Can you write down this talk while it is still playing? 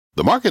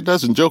The market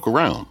doesn't joke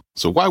around,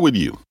 so why would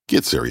you?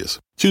 Get serious.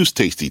 Choose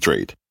Tasty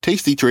Trade.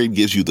 Tasty Trade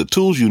gives you the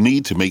tools you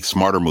need to make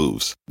smarter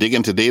moves. Dig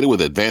into data with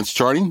advanced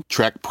charting,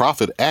 track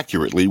profit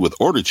accurately with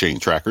order chain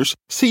trackers,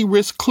 see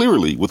risk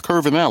clearly with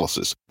curve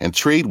analysis, and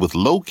trade with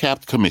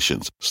low-capped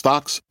commissions,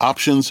 stocks,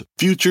 options,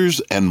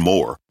 futures, and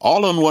more.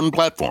 All on one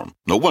platform.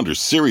 No wonder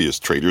serious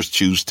traders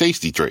choose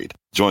Tasty Trade.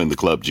 Join the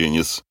club,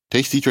 genius.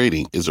 Tasty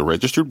Trading is a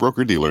registered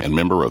broker-dealer and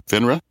member of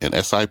FINRA and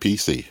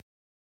SIPC.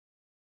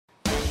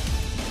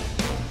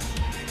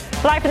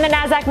 Live from the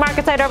Nasdaq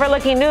market site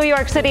overlooking New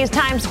York City's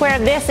Times Square,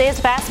 this is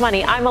Fast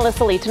Money. I'm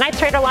Melissa Lee. Tonight's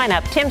trader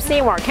lineup: Tim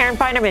Seymour, Karen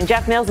Feinerman,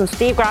 Jeff Mills, and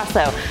Steve Grasso.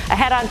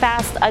 Ahead on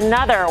Fast,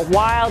 another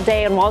wild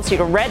day on Wall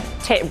Street.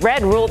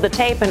 Red ruled the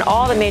tape and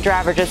all the major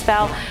averages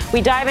fell. We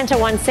dive into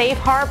one safe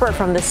harbor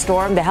from the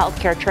storm, the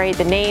healthcare trade,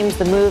 the names,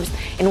 the moves,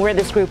 and where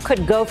this group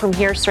could go from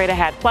here straight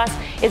ahead. Plus,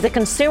 is the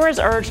consumer's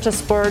urge to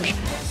splurge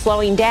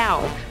slowing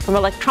down? From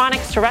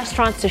electronics to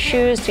restaurants to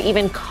shoes to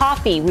even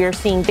coffee, we are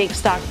seeing big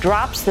stock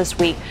drops this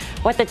week.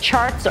 What the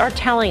charts are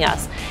telling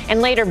us.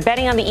 And later,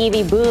 betting on the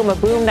EV boom, a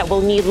boom that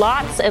will need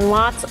lots and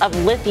lots of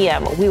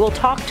lithium. We will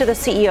talk to the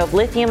CEO of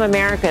Lithium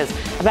Americas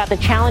about the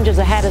challenges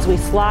ahead as we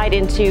slide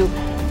into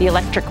the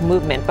electric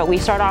movement. But we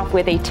start off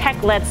with a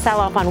tech-led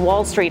sell-off on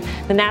Wall Street.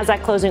 The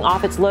Nasdaq closing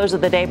off its lows of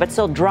the day, but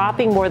still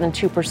dropping more than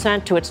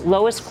 2% to its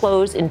lowest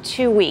close in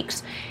 2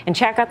 weeks. And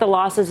check out the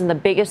losses in the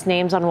biggest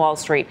names on Wall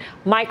Street: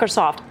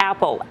 Microsoft,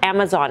 Apple,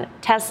 Amazon,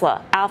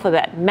 Tesla,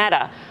 Alphabet,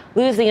 Meta,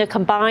 losing a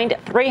combined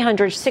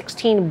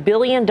 $316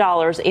 billion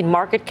in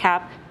market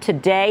cap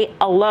today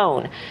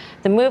alone.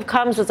 The move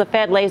comes as the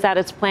Fed lays out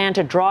its plan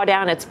to draw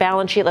down its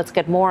balance sheet. Let's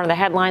get more on the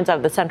headlines out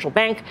of the central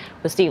bank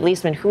with Steve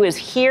Leisman, who is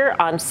here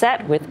on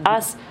set with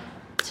us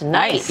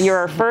tonight. Nice. You're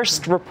our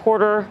first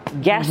reporter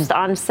guest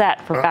on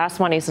set for Fast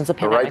Money since the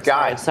pandemic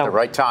started. So the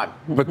right time.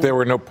 But there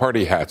were no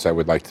party hats, I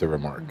would like to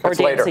remark. Or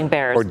dancing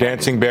bears. Or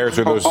dancing bears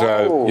or those,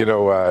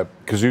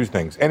 kazoo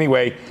things.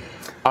 Anyway,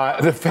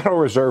 the Federal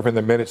Reserve in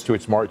the minutes to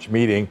its March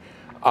meeting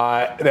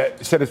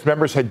that said its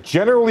members had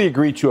generally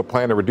agreed to a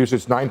plan to reduce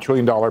its $9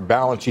 trillion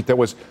balance sheet that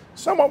was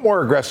somewhat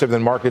more aggressive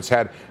than markets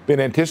had been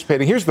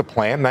anticipating. Here's the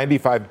plan: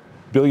 $95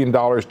 billion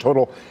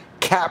total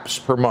caps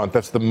per month.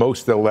 That's the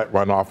most they'll let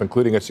run off,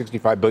 including a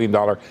 $65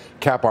 billion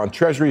cap on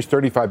treasuries,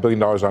 $35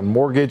 billion on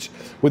mortgage,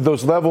 with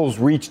those levels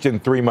reached in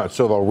 3 months.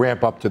 So they'll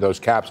ramp up to those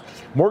caps.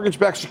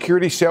 Mortgage-backed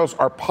security sales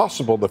are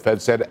possible, the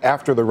Fed said,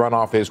 after the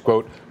runoff is,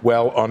 quote,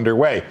 well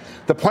underway.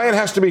 The plan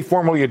has to be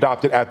formally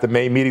adopted at the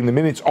May meeting. The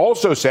minutes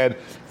also said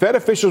Fed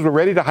officials were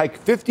ready to hike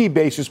 50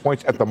 basis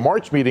points at the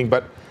March meeting,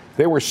 but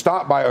they were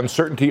stopped by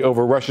uncertainty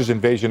over Russia's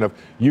invasion of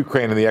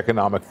Ukraine and the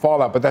economic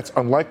fallout. But that's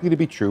unlikely to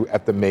be true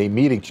at the May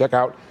meeting. Check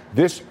out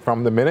this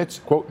from the minutes.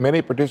 Quote,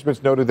 many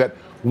participants noted that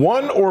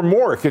one or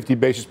more 50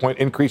 basis point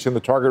increase in the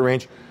target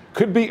range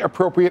could be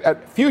appropriate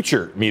at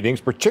future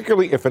meetings,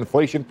 particularly if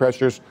inflation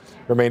pressures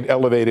remain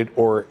elevated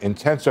or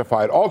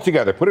intensified.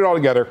 Altogether, put it all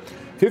together,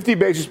 50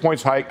 basis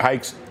points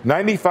hikes,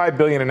 $95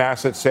 billion in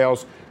asset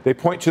sales. They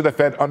point to the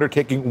Fed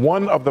undertaking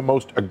one of the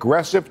most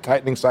aggressive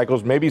tightening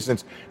cycles maybe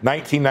since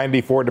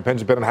 1994.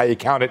 Depends a bit on how you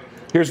count it.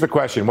 Here's the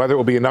question: whether it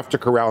will be enough to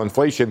corral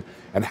inflation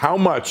and how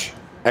much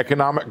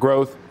economic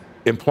growth,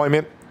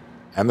 employment,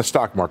 and the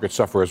stock market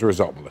suffer as a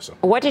result, Melissa.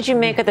 What did you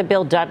make of the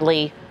Bill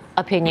Dudley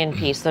opinion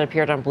piece that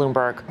appeared on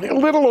Bloomberg? A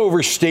little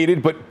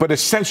overstated, but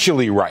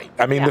essentially right.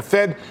 I mean, The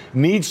Fed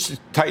needs to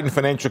tighten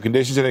financial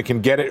conditions, and it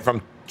can get it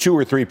from 2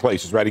 or 3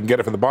 places, right? It can get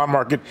it from the bond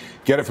market,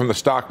 get it from the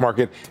stock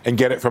market, and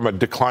get it from a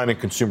decline in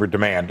consumer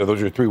demand.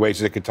 Those are 3 ways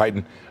that it could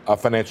tighten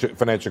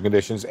financial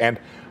conditions. And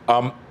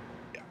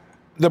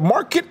the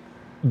market,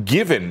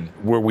 given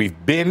where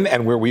we've been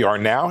and where we are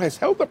now, has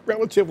held up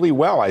relatively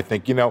well, I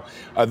think.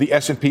 The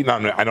S&P,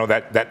 I know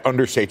that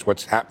understates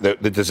what's happened,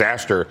 the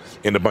disaster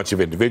in a bunch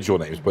of individual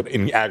names, but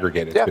in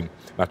aggregate, it's been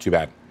not too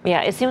bad.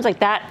 Yeah, it seems like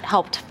that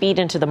helped feed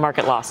into the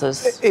market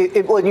losses.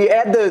 When you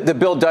add the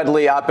Bill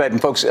Dudley op-ed,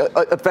 and folks,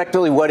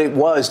 effectively what it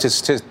was,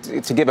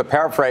 to give a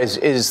paraphrase,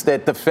 is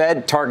that the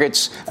Fed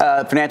targets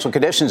financial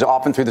conditions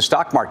often through the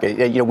stock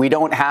market. We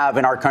don't have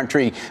in our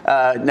country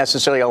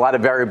necessarily a lot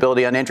of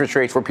variability on interest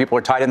rates where people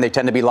are tied in. They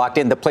tend to be locked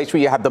in. The place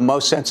where you have the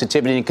most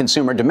sensitivity in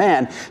consumer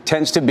demand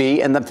tends to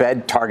be, and the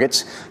Fed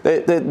targets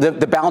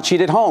the balance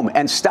sheet at home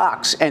and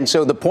stocks. And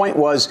so the point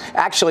was,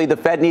 actually, the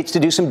Fed needs to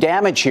do some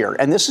damage here.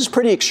 And this is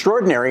pretty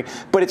extraordinary.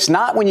 But it's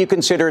not when you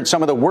consider it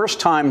some of the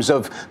worst times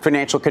of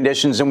financial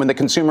conditions and when the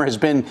consumer has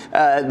been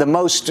the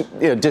most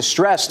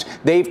distressed.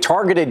 They've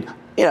targeted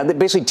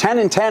basically 10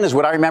 and 10 is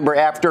what I remember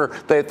after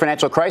the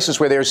financial crisis,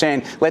 where they were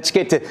saying, let's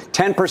get to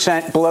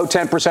 10%, below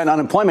 10%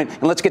 unemployment,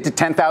 and let's get to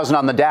 10,000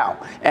 on the Dow.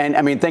 And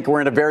I think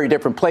we're in a very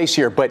different place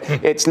here, but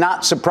it's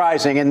not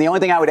surprising. And the only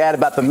thing I would add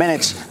about the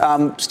minutes,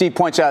 Steve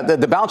points out that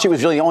the balance sheet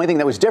was really the only thing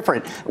that was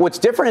different. What's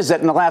different is that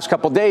in the last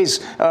couple of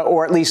days,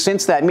 or at least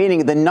since that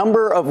meeting, the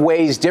number of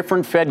ways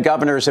different Fed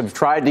governors have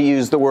tried to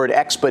use the word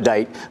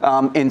expedite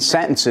in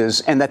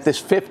sentences, and that this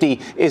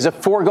 50 is a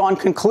foregone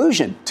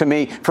conclusion to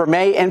me for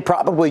May and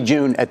probably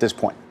June at this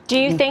point. Do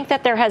you think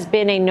that there has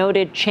been a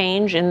noted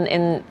change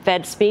in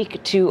Fed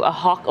speak to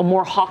a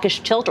more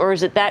hawkish tilt, or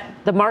is it that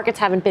the markets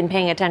haven't been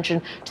paying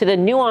attention to the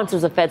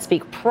nuances of Fed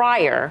speak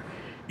prior?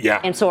 Yeah.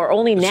 And so are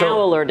only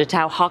now alerted to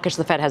how hawkish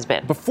the Fed has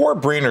been. Before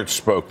Brainerd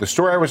spoke, the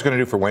story I was going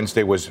to do for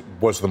Wednesday was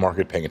the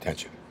market paying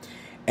attention?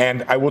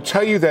 And I will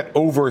tell you that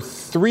over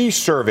 3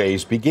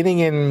 surveys, beginning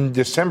in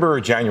December or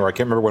January, I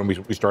can't remember when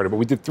we started, but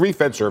we did 3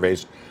 Fed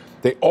surveys.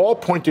 They all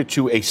pointed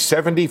to a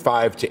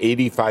 $75 to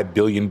 $85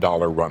 billion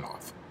runoff.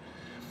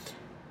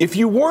 If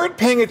you weren't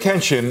paying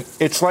attention,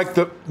 it's like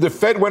the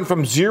Fed went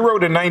from 0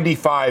 to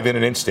 95 in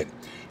an instant.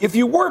 If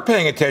you were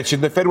paying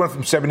attention, the Fed went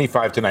from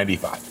 75 to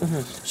 95. Mm-hmm.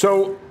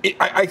 So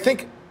I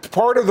think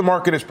part of the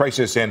market is priced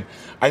this in.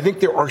 I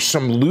think there are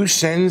some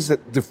loose ends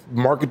that the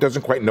market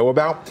doesn't quite know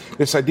about.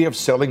 This idea of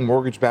selling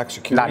mortgage-backed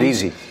securities. Not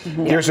easy.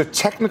 Mm-hmm. There's a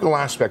technical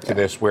aspect to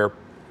this where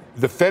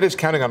the Fed is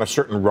counting on a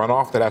certain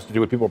runoff that has to do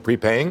with people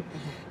prepaying. Mm-hmm.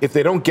 If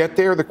they don't get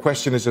there, the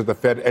question is, does the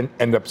Fed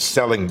end up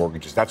selling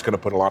mortgages? That's going to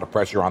put a lot of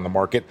pressure on the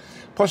market.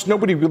 Plus,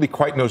 nobody really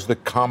quite knows the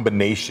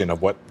combination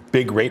of what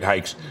big rate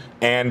hikes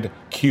and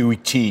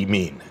QT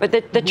mean. But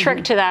the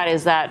trick to that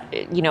is that,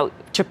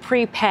 to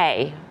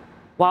prepay,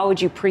 why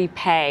would you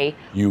prepay?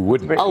 You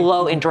wouldn't. A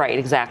low interest rate,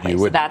 exactly.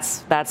 So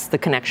that's the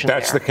connection.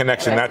 That's the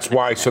connection. That's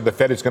why. So the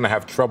Fed is going to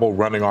have trouble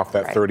running off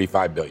that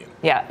 $35 billion.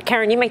 Yeah,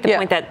 Karen, you make the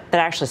point that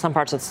actually some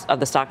parts of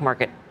the stock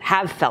market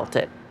have felt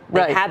it.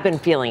 They have been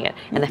feeling it,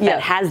 and the Fed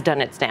has done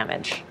its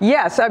damage.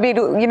 Yes. I mean,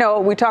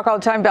 we talk all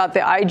the time about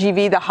the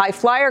IGV, the high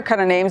flyer kind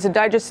of names, and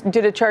I just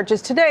did a chart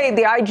just today,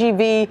 the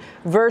IGV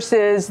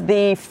versus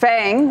the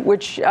FANG,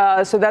 which,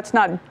 so that's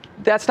not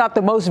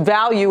the most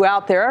value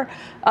out there.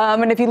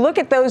 And if you look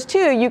at those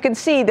two, you can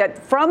see that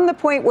from the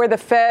point where the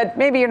Fed,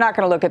 maybe you're not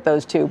going to look at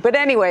those two, but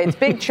anyway, it's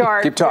big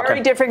chart,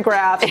 very different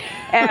graphs.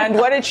 And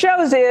what it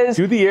shows is...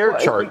 Do the air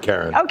chart,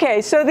 Karen.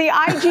 Okay, so the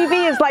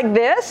IGV is like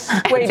this,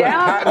 way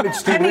down. Patented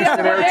Steve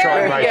Winston air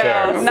chart right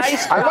there.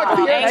 Nice. I like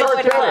the air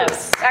chart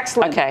better.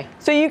 Excellent. Okay.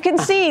 So you can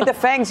see the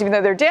FANGs, even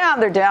though they're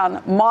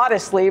down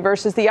modestly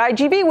versus the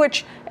IGV,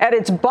 which at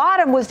its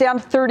bottom was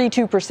down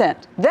 32%.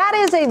 That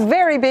is a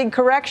very big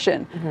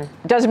correction.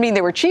 Mm-hmm. Doesn't mean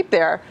they were cheap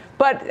there.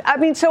 But, I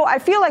mean, so I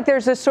feel like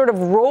there's this sort of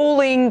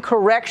rolling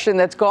correction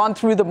that's gone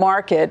through the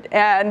market,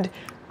 and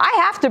I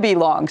have to be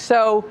long.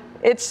 So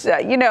it's,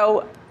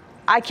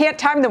 I can't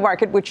time the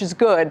market, which is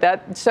good.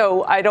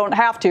 So I don't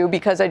have to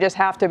because I just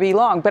have to be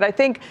long. But I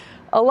think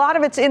a lot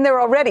of it's in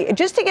there already.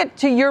 Just to get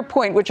to your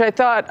point, which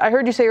I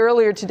heard you say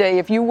earlier today,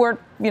 if you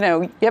weren't, you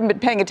haven't been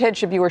paying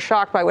attention, if you were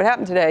shocked by what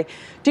happened today,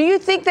 do you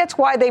think that's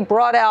why they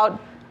brought out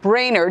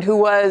Brainerd, who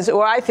was,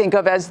 or I think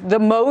of as the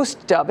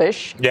most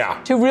dovish,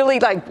 to really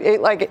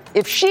like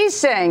if she's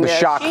saying this,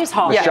 she's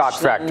hawkish. The shock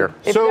factor.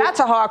 If that's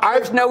a hawk,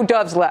 there's no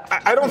doves left.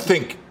 I don't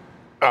think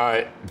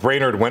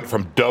Brainerd went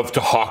from dove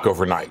to hawk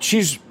overnight.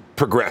 She's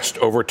progressed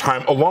over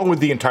time, along with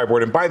the entire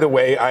board. And by the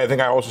way, I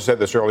think I also said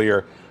this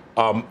earlier,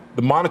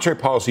 the monetary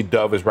policy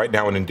dove is right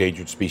now an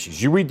endangered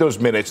species. You read those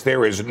minutes,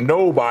 there is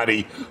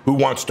nobody who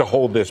wants to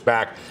hold this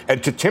back.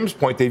 And to Tim's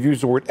point, they've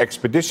used the word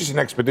expeditious and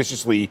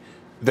expeditiously.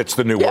 That's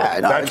the new word.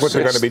 That's what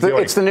they're going to be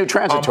doing. It's the new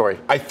transitory.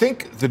 I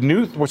think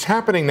what's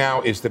happening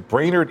now is that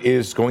Brainerd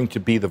is going to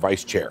be the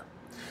vice chair.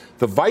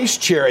 The vice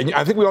chair, and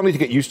I think we all need to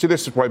get used to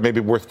this, is why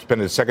maybe worth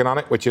spending a second on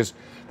it, which is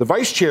the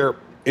vice chair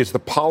is the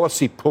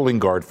policy pulling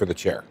guard for the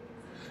chair.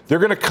 They're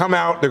going to come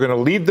out, they're going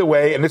to lead the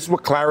way, and this is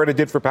what Clarida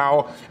did for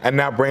Powell, and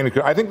now Brainerd.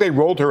 I think they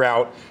rolled her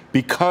out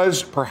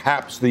because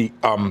perhaps the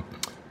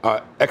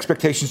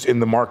expectations in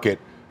the market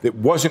that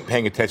wasn't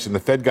paying attention, the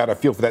Fed got a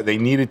feel for that. They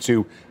needed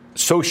to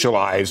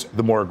socialize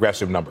the more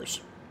aggressive numbers.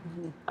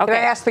 Okay. Can I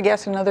ask the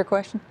guest another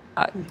question?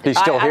 He's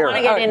still here.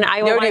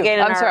 I want to get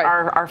in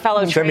our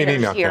fellow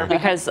traders here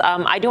because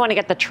I do want to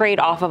get the trade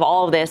off of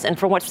all of this. And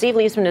from what Steve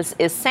Leisman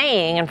is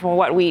saying and from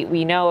what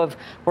we know of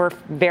where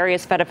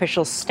various Fed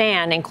officials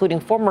stand, including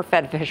former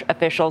Fed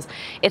officials,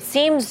 it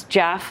seems,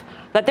 Jeff,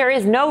 that there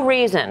is no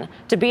reason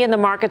to be in the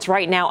markets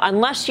right now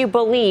unless you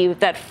believe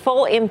that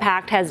full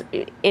impact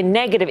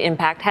negative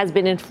impact has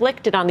been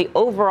inflicted on the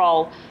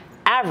overall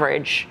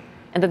average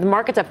and that the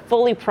markets have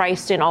fully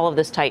priced in all of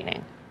this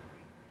tightening,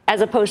 as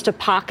opposed to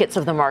pockets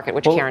of the market,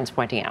 which Karen's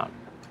pointing out.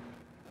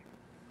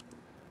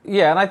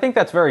 Yeah, and I think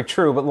that's very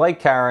true. But like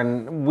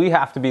Karen, we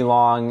have to be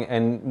long,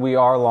 and we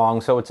are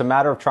long. So it's a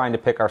matter of trying to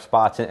pick our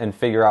spots and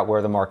figure out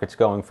where the market's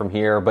going from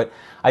here. But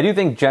I do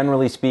think,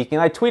 generally speaking,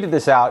 I tweeted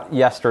this out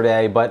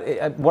yesterday,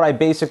 but what I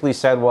basically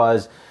said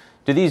was,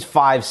 do these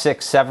 5%,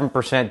 6%,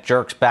 7%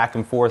 jerks back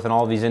and forth in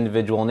all these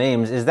individual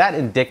names, is that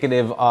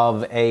indicative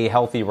of a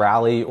healthy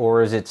rally,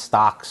 or is it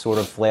stocks sort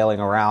of flailing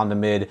around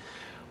amid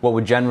what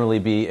would generally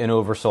be an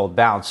oversold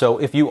bounce? So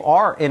if you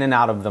are in and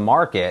out of the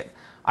market,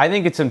 I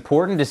think it's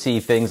important to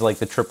see things like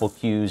the triple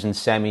Qs and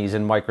semis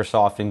and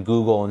Microsoft and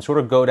Google and sort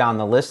of go down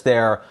the list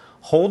there,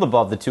 hold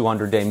above the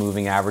 200-day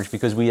moving average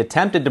because we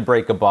attempted to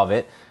break above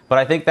it. But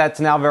I think that's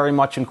now very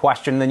much in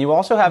question. And then you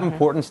also have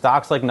important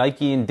stocks like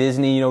Nike and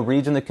Disney,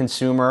 reads in the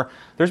consumer.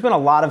 There's been a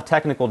lot of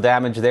technical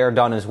damage there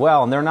done as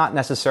well, and they're not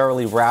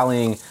necessarily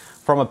rallying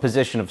from a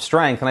position of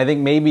strength. And I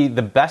think maybe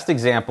the best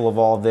example of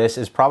all of this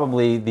is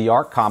probably the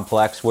ARC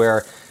complex,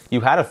 where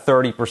you had a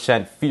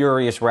 30%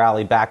 furious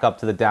rally back up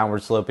to the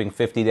downward sloping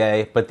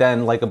 50-day, but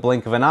then like a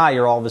blink of an eye,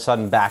 you're all of a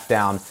sudden back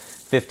down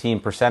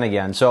 15%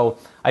 again. So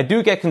I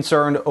do get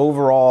concerned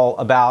overall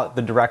about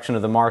the direction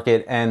of the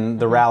market and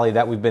the rally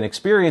that we've been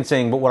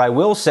experiencing. But what I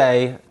will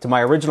say, to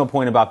my original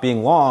point about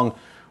being long,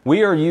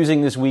 we are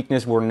using this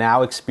weakness we're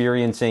now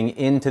experiencing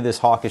into this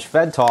hawkish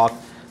Fed talk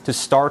to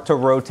start to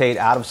rotate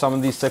out of some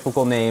of these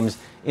cyclical names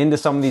into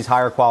some of these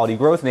higher quality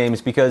growth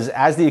names, because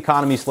as the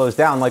economy slows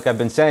down, like I've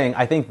been saying,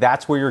 I think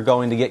that's where you're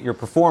going to get your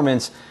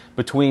performance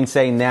between,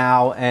 say,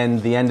 now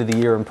and the end of the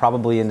year and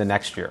probably into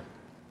next year.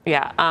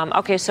 Yeah.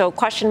 Okay. So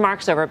question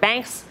marks over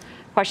banks,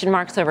 question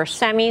marks over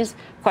semis,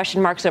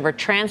 question marks over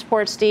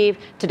transport, Steve.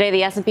 Today,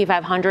 the S&P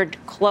 500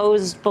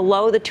 closed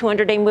below the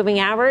 200-day moving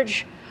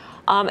average.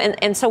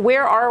 And so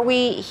where are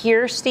we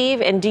here,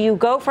 Steve? And do you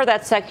go for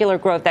that secular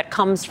growth that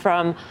comes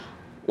from,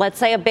 let's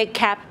say, a big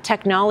cap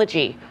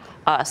technology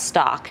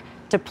stock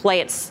to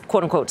play it,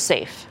 quote unquote,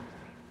 safe?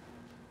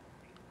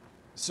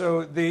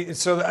 So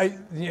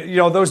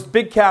those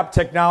big cap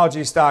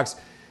technology stocks,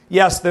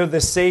 yes, they're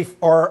the safe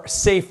or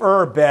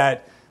safer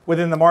bet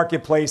within the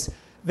marketplace.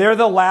 They're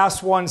the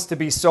last ones to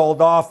be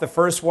sold off, the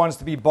first ones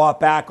to be bought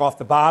back off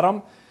the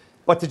bottom.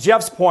 But to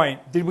Jeff's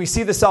point, did we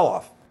see the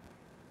sell-off?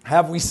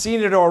 Have we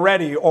seen it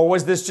already, or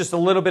was this just a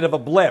little bit of a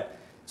blip?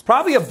 It's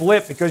probably a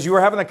blip because you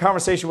were having a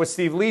conversation with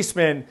Steve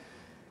Leisman.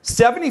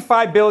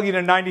 75 billion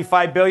and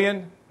 95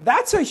 billion,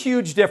 that's a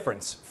huge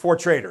difference for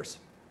traders.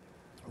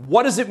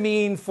 What does it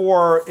mean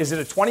for, is it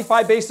a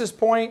 25 basis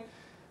point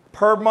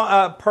per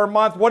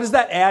month? What does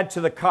that add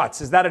to the cuts?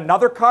 Is that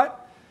another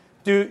cut?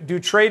 Do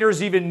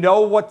traders even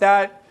know what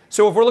that?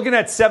 So if we're looking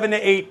at 7 to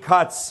 8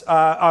 cuts,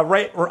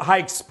 rate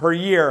hikes per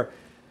year,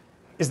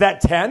 is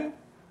that 10?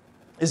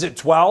 Is it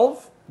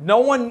 12? No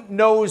one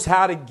knows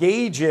how to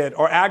gauge it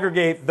or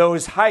aggregate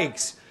those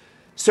hikes.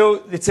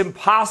 So it's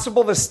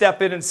impossible to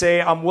step in and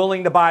say, I'm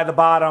willing to buy the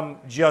bottom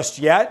just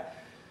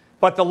yet.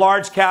 But the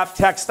large cap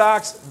tech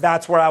stocks,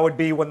 that's where I would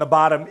be when the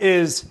bottom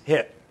is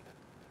hit.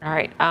 All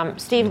right.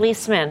 Steve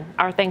Leisman,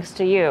 our thanks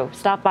to you.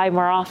 Stop by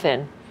more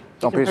often.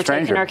 Don't be a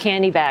stranger. In our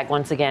candy bag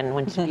once again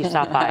when you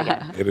stop by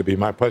again. It'll be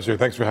my pleasure.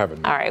 Thanks for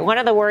having me. All right. One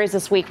of the worries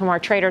this week from our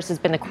traders has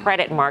been the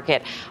credit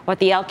market, what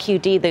the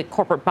LQD, the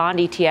corporate bond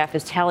ETF,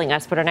 is telling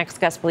us. But our next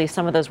guest believes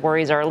some of those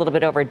worries are a little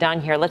bit overdone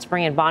here. Let's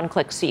bring in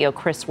BondClick CEO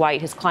Chris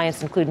White. His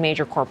clients include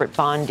major corporate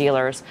bond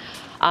dealers.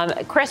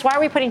 Chris, why are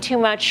we putting too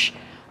much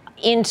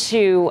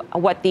into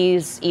what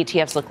these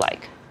ETFs look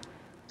like?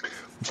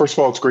 First of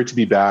all, it's great to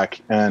be back.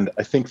 And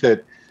I think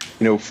that,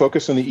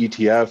 focus on the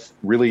ETF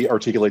really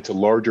articulates a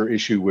larger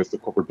issue with the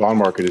corporate bond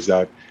market, is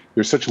that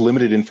there's such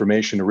limited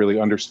information to really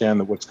understand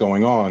that what's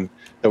going on,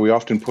 that we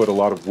often put a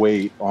lot of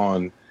weight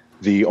on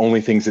the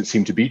only things that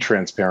seem to be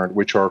transparent,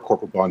 which are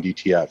corporate bond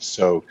ETFs.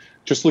 So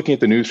just looking at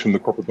the news from the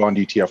corporate bond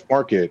ETF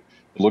market,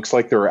 it looks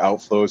like there are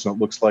outflows and it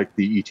looks like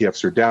the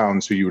ETFs are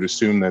down. So you would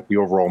assume that the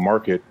overall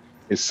market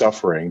is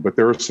suffering. But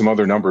there are some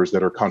other numbers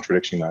that are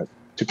contradicting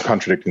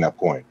that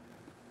point.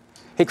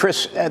 Hey,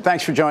 Chris,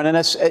 thanks for joining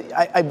us.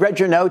 I read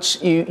your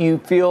notes. You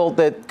feel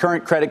that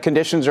current credit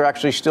conditions are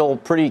actually still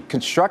pretty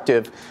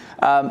constructive.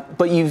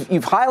 But you've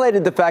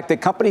highlighted the fact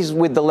that companies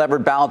with the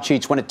levered balance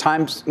sheets, when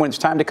it's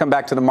time to come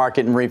back to the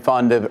market and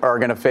refund, are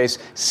going to face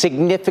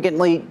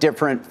significantly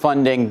different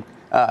funding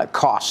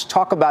costs.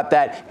 Talk about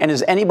that. And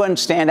does anyone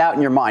stand out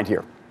in your mind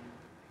here?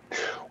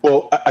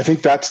 Well, I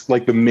think that's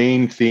like the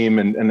main theme.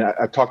 And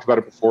I've talked about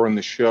it before in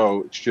the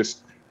show. It's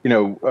just,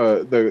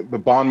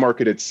 the bond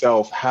market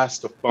itself has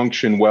to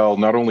function well,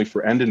 not only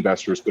for end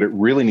investors, but it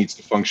really needs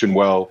to function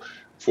well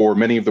for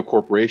many of the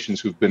corporations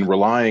who've been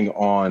relying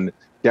on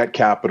debt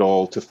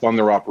capital to fund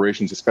their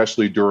operations,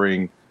 especially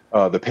during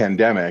the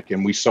pandemic.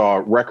 And we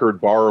saw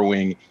record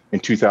borrowing in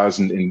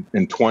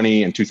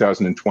 2020 and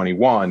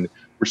 2021.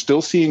 We're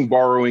still seeing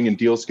borrowing and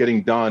deals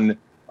getting done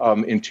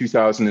in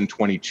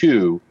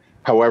 2022.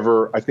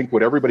 However, I think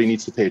what everybody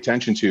needs to pay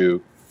attention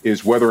to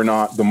is whether or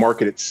not the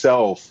market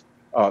itself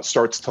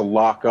starts to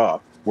lock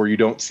up, where you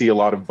don't see a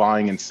lot of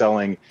buying and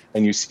selling,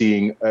 and you're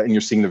seeing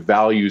the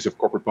values of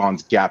corporate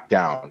bonds gap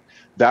down.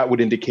 That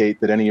would indicate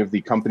that any of the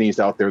companies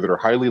out there that are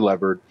highly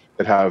levered,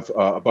 that have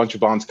a bunch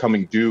of bonds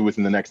coming due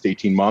within the next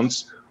 18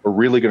 months, are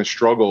really going to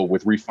struggle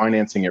with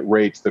refinancing at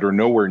rates that are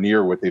nowhere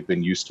near what they've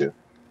been used to.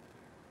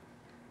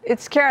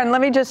 It's Karen.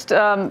 Let me just,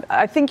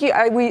 I think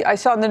I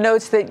saw in the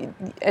notes that,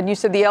 and you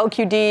said the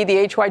LQD,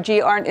 the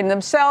HYG aren't in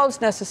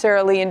themselves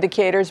necessarily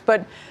indicators,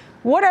 but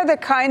what are the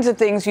kinds of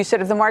things you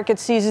said if the market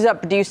seizes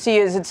up? Do you see,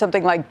 is it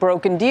something like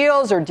broken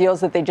deals or deals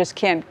that they just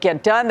can't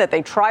get done, that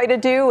they try to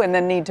do and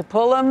then need to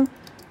pull them?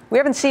 We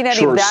haven't seen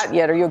any of that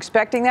yet. Are you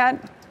expecting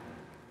that?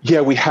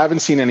 Yeah, we haven't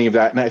seen any of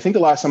that. And I think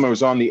the last time I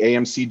was on, the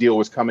AMC deal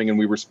was coming and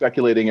we were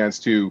speculating as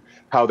to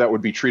how that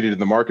would be treated in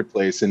the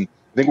marketplace. And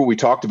I think what we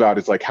talked about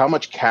is like how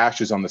much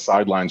cash is on the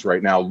sidelines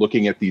right now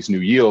looking at these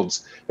new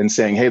yields and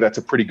saying, hey, that's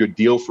a pretty good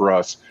deal for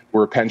us.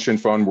 We're a pension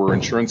fund, we're an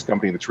insurance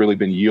company that's really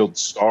been yield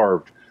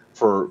starved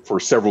for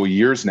several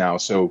years now.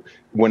 So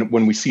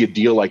when we see a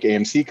deal like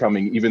AMC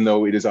coming, even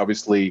though it is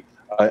obviously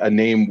a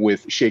name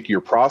with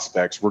shakier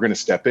prospects, we're going to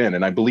step in.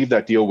 And I believe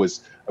that deal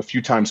was a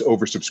few times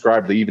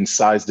oversubscribed. They even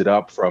sized it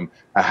up from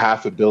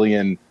 $500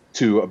 million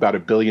to about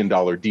 $1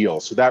 billion deal.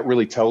 So that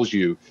really tells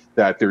you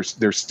that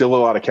there's still a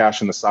lot of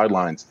cash on the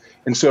sidelines.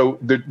 And so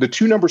the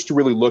two numbers to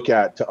really look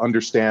at to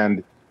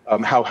understand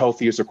how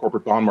healthy is a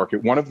corporate bond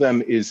market. One of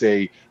them is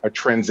a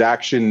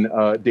transaction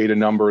data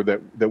number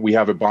that we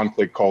have at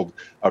BondClick called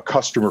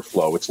customer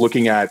flow. It's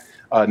looking at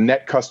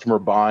net customer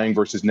buying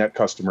versus net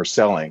customer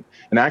selling.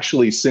 And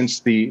actually, since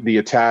the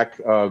attack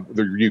of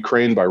the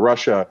Ukraine by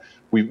Russia,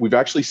 we've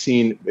actually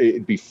seen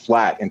it be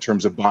flat in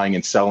terms of buying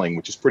and selling,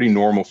 which is pretty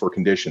normal for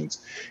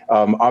conditions.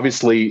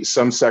 Obviously,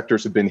 some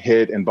sectors have been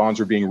hit and bonds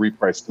are being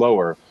repriced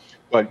lower.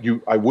 But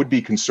I would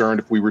be concerned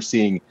if we were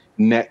seeing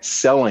net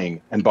selling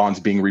and bonds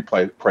being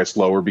repriced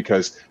lower,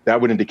 because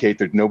that would indicate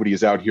that nobody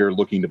is out here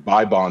looking to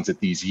buy bonds at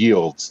these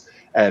yields.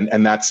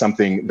 And that's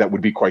something that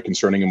would be quite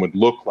concerning and would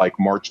look like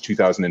March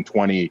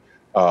 2020,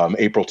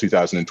 April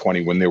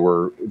 2020, when there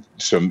were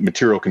some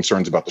material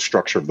concerns about the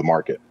structure of the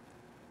market.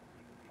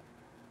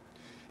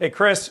 Hey,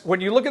 Chris,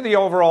 when you look at the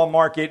overall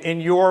market in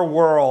your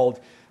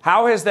world,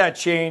 how has that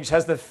changed?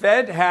 Has the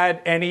Fed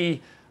had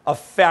any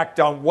effect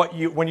on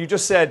when you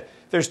just said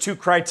there's two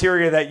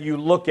criteria that you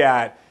look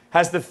at?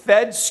 Has the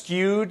Fed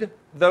skewed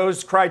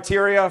those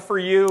criteria for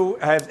you?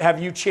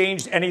 Have you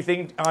changed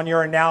anything on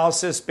your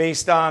analysis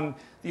based on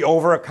the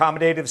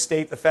over-accommodative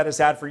state the Fed has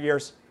had for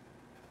years?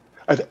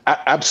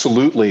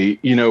 Absolutely.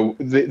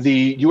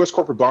 The U.S.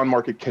 corporate bond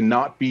market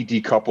cannot be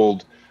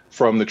decoupled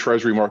from the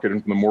Treasury market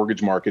and from the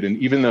mortgage market. And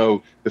even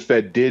though the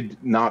Fed did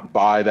not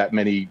buy that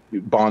many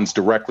bonds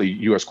directly,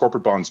 U.S.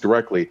 corporate bonds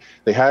directly,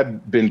 they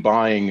had been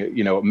buying,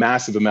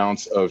 massive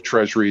amounts of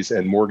Treasuries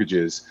and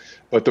mortgages.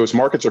 But those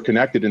markets are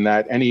connected in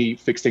that any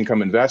fixed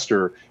income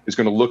investor is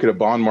going to look at a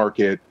bond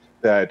market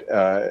that,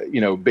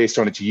 based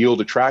on its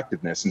yield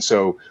attractiveness. And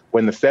so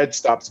when the Fed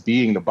stops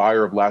being the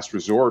buyer of last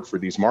resort for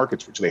these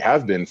markets, which they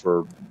have been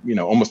for,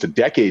 almost a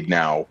decade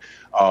now,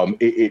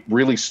 it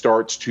really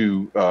starts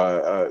to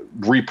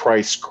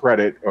reprice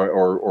credit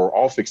or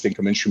all fixed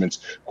income instruments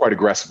quite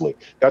aggressively.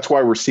 That's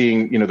why we're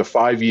seeing, the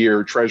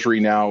 5-year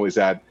Treasury now is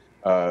at,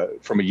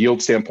 from a yield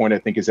standpoint, I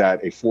think is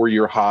at a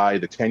 4-year high,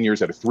 the 10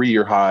 years at a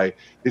 3-year high.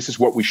 This is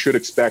what we should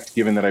expect,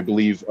 given that I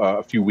believe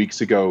a few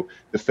weeks ago,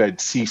 the Fed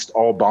ceased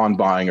all bond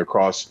buying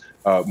across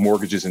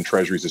mortgages and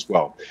treasuries as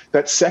well.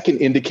 That second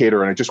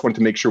indicator, and I just wanted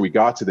to make sure we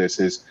got to this,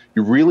 is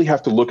you really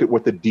have to look at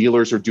what the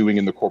dealers are doing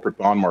in the corporate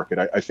bond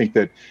market. I think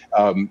that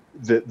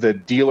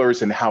the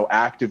dealers and how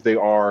active they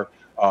are,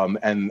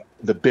 and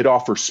the bid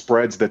offer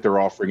spreads that they're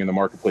offering in the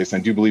marketplace.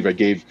 And I do believe I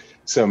gave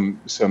some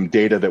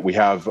data that we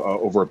have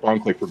over at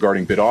BondClick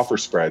regarding bid offer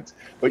spreads.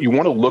 But you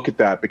want to look at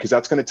that because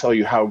that's going to tell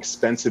you how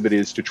expensive it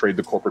is to trade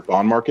the corporate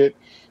bond market.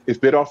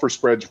 If bid offer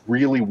spreads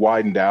really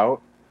widened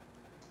out,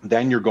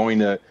 then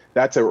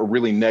that's a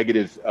really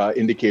negative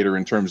indicator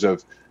in terms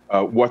of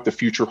what the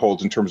future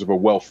holds in terms of a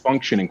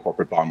well-functioning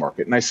corporate bond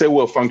market. And I say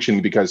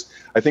well-functioning because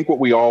I think what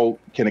we all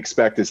can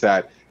expect is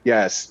that,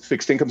 yes,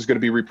 fixed income is going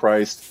to be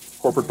repriced.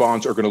 Corporate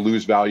bonds are going to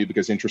lose value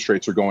because interest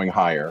rates are going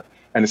higher.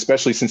 And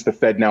especially since the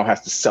Fed now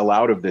has to sell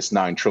out of this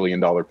 $9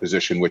 trillion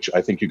position, which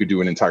I think you could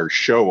do an entire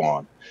show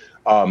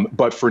on.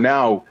 But for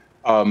now,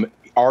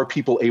 are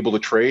people able to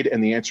trade?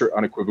 And the answer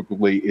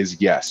unequivocally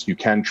is yes, you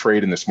can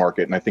trade in this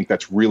market. And I think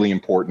that's really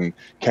important.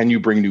 Can you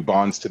bring new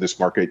bonds to this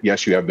market?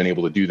 Yes, you have been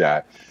able to do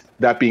that.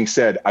 That being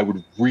said, I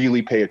would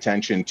really pay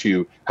attention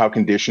to how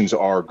conditions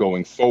are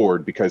going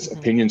forward because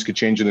opinions could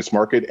change in this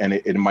market and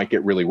it might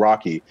get really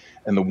rocky.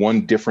 And the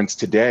one difference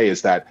today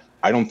is that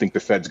I don't think the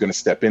Fed's going to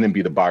step in and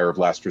be the buyer of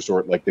last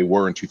resort like they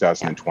were in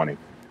 2020. Yeah.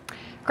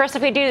 Chris,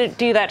 if we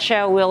do that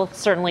show, we'll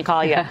certainly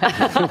call you.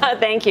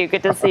 Thank you.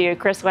 Good to see you.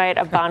 Chris White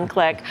of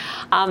BondClick.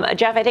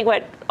 Jeff, I think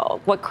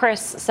what Chris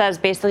says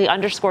basically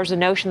underscores the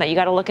notion that you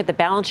got to look at the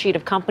balance sheet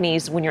of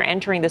companies when you're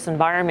entering this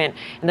environment,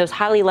 and those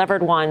highly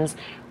levered ones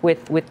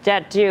with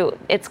debt due,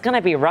 it's going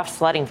to be rough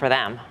sledding for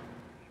them.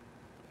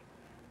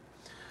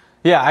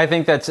 Yeah, I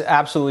think that's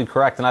absolutely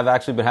correct. And I've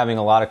actually been having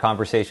a lot of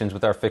conversations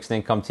with our fixed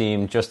income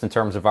team just in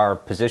terms of our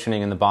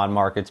positioning in the bond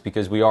markets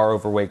because we are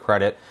overweight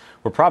credit.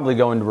 We're probably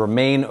going to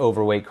remain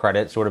overweight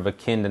credit, sort of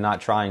akin to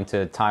not trying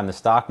to time the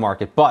stock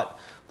market. But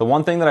the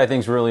one thing that I think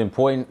is really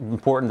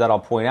important that I'll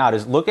point out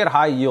is look at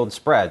high yield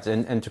spreads.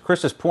 And to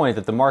Chris's point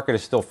that the market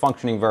is still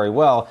functioning very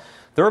well,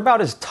 they're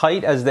about as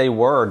tight as they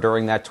were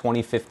during that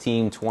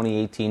 2015,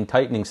 2018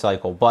 tightening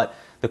cycle. But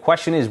the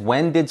question is,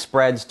 when did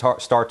spreads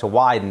start to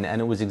widen?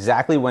 And it was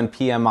exactly when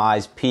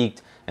PMIs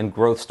peaked and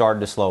growth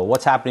started to slow.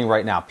 What's happening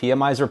right now?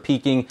 PMIs are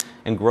peaking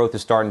and growth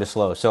is starting to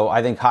slow. So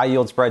I think high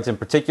yield spreads in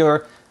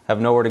particular have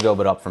nowhere to go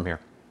but up from here.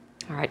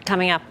 All right,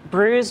 coming up,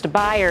 bruised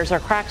buyers, are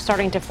cracks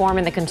starting to form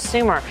in the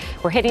consumer?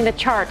 We're hitting the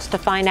charts to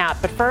find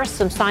out. But first,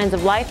 some signs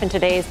of life in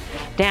today's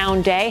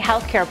down day.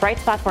 Healthcare, bright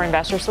spot for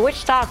investors. So which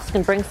stocks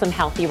can bring some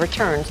healthy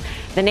returns?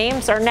 The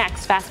names are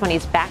next. Fast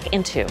Money's back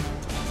in 2.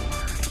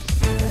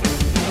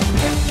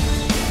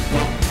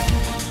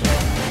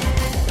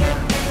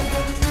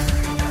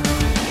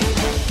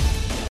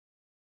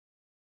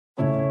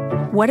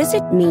 What does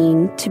it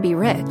mean to be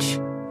rich?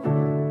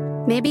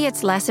 Maybe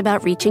it's less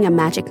about reaching a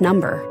magic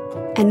number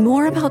and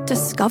more about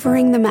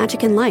discovering the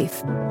magic in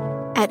life.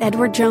 At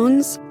Edward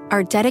Jones,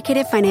 our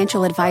dedicated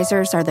financial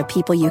advisors are the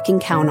people you can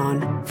count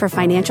on for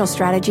financial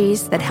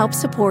strategies that help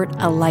support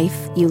a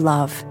life you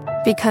love.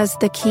 Because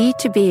the key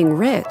to being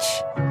rich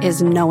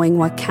is knowing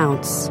what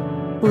counts.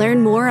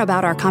 Learn more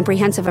about our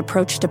comprehensive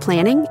approach to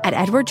planning at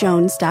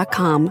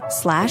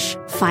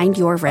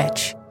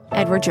edwardjones.com/findyourrich.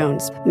 Edward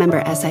Jones,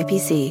 member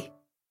SIPC.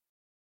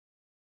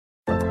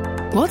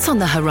 What's on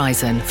the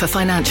horizon for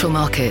financial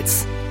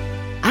markets?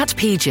 At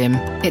PGIM,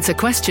 it's a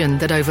question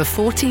that over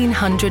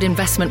 1,400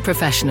 investment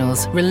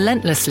professionals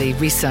relentlessly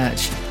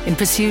research in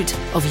pursuit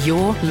of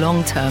your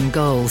long-term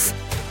goals.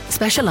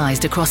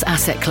 Specialized across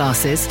asset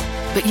classes,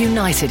 but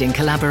united in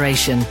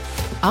collaboration,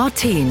 our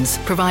teams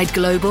provide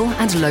global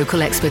and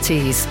local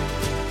expertise.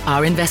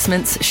 Our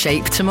investments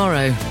shape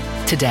tomorrow,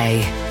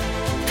 today.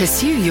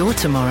 Pursue your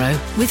tomorrow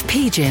with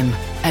PGIM,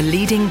 a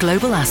leading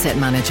global asset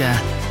manager.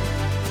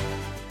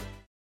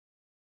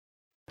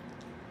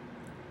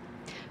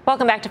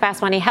 Welcome back to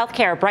Fast Money.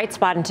 Healthcare, bright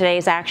spot in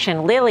today's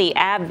action. Lilly,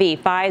 AbbVie,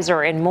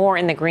 Pfizer, and more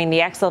in the green.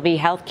 The XLV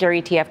Healthcare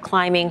ETF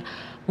climbing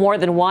more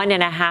than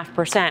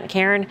 1.5%.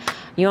 Karen,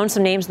 you own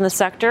some names in the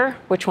sector.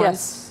 Which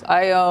ones? Yes,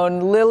 I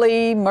own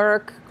Lilly,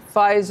 Merck,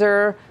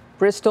 Pfizer,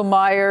 Bristol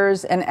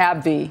Myers, and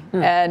AbbVie.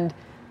 And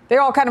they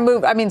all kind of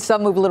move. I mean,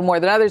 some move a little more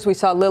than others. We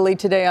saw Lilly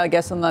today, I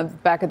guess, on the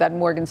back of that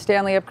Morgan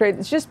Stanley upgrade.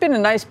 It's just been a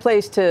nice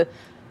place to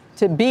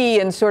be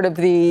in sort of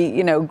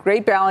the,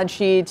 great balance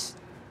sheets,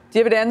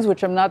 dividends,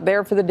 which I'm not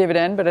there for the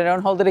dividend, but I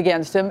don't hold it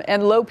against them,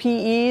 and low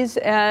PEs.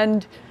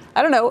 And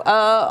I don't know,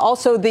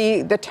 also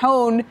the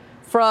tone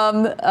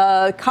from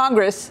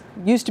Congress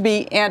used to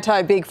be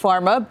anti-big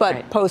pharma,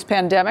 but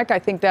post-pandemic, I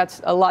think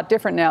that's a lot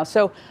different now.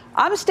 So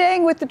I'm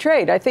staying with the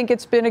trade. I think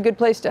it's been a good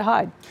place to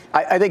hide.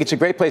 I think it's a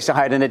great place to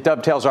hide, and it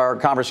dovetails our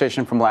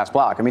conversation from last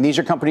block. I mean, these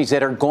are companies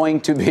that are going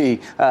to be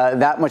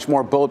that much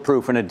more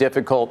bulletproof in a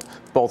difficult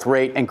both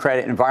rate and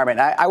credit environment.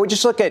 I would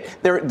just look at,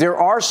 there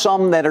are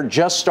some that are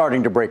just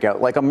starting to break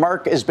out. Like a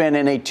Merck has been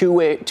in a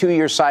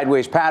two-year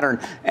sideways pattern,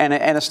 and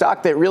a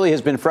stock that really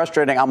has been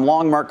frustrating. I'm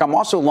long Merck. I'm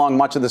also long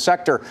much of the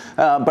sector.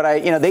 But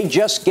they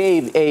just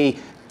gave a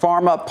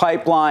pharma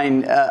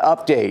pipeline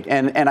update.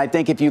 And I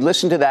think if you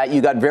listen to that, you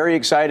got very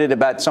excited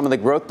about some of the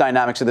growth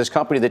dynamics of this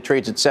company that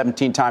trades at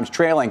 17 times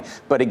trailing.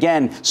 But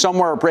again,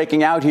 somewhere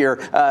breaking out here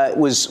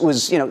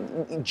was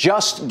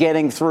just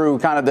getting through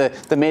kind of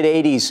the mid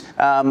 80s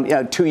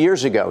 2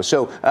 years ago.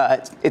 So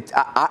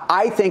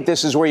I think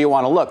this is where you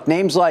want to look.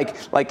 Names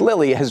like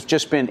Lilly has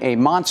just been a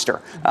monster.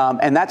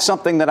 And that's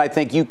something that I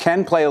think you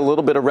can play a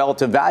little bit of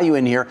relative value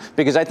in here,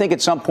 because I think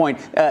at some point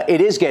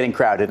it is getting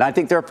crowded. And I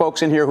think there are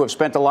folks in here who have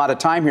spent a lot of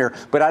time here,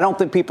 but I don't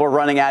think people are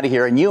running out of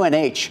here. And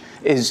UNH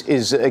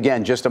is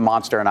again, just a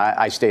monster, and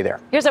I stay there.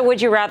 Here's a would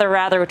you rather,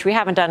 which we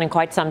haven't done in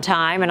quite some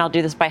time, and I'll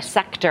do this by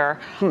sector.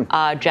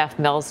 Jeff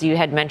Mills, you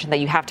had mentioned that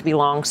you have to be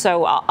long.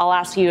 So I'll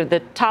ask you the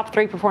top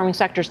 3 performing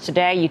sectors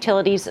today: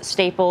 utilities,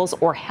 staples,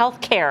 or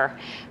healthcare.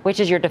 Which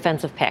is your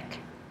defensive pick?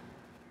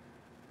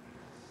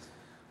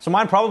 So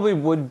mine probably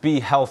would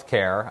be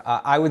healthcare.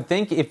 I would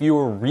think if you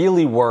were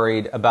really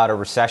worried about a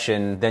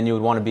recession, then you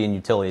would want to be in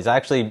utilities. I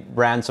actually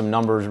ran some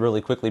numbers really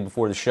quickly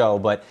before the show,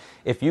 but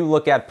if you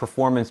look at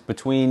performance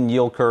between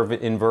yield curve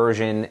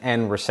inversion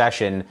and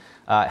recession,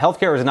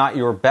 healthcare is not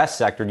your best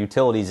sector.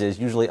 Utilities is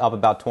usually up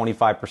about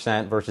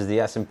 25% versus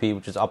the S&P,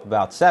 which is up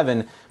about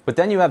 7%. But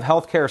then you have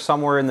healthcare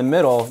somewhere in the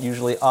middle,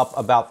 usually up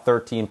about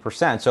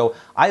 13%. So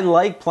I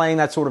like playing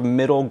that sort of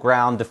middle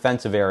ground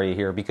defensive area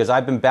here, because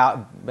I've been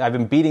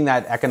beating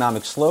that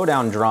economic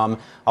slowdown drum.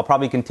 I'll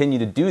probably continue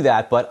to do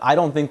that, but I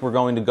don't think we're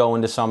going to go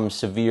into some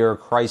severe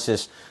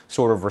crisis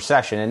sort of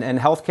recession. And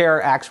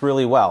healthcare acts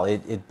really well.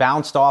 It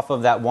bounced off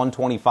of that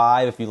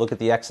 125 if you look at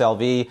the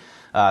XLV.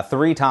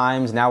 3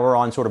 times. Now we're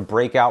on sort of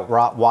breakout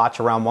watch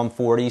around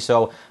 140.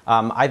 So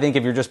I think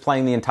if you're just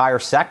playing the entire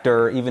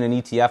sector, even an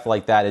ETF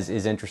like that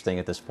is interesting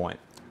at this point.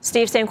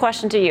 Steve, same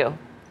question to you.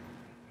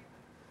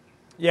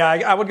 Yeah,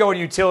 I would go in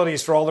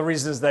utilities for all the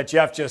reasons that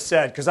Jeff just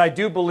said, because I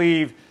do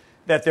believe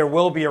that there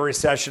will be a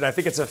recession. I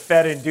think it's a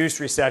Fed-induced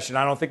recession.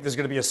 I don't think there's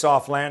going to be a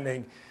soft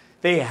landing.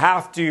 They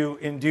have to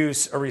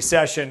induce a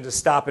recession to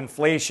stop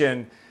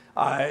inflation.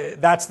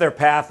 That's their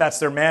path. That's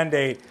their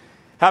mandate.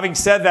 Having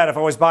said that, if I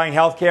was buying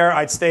healthcare,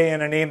 I'd stay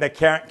in a name that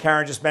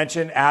Karen just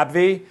mentioned,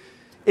 AbbVie.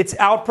 It's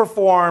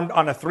outperformed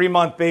on a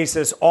 3-month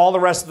basis all the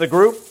rest of the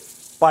group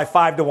by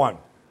 5-1.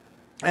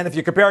 And if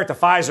you compare it to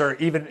Pfizer,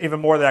 even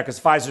more than that, because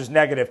Pfizer's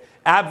negative,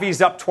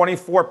 AbbVie's up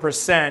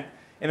 24%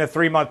 in a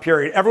 3-month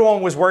period.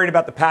 Everyone was worried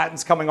about the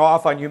patents coming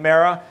off on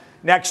Humira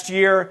next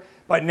year,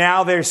 but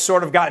now they've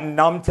sort of gotten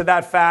numb to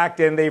that fact,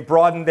 and they've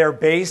broadened their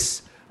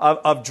base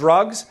of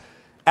drugs.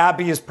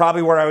 AbbVie is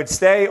probably where I would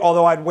stay,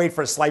 although I'd wait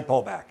for a slight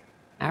pullback.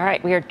 All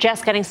right, we are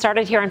just getting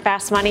started here on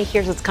Fast Money.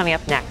 Here's what's coming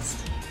up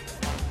next.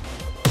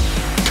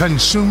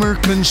 Consumer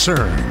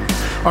concern.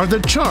 Are the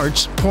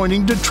charts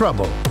pointing to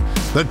trouble?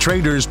 The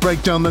traders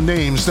break down the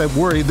names that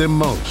worry them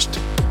most.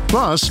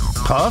 Plus,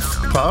 puff,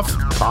 puff,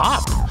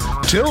 pop.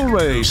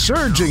 Tilray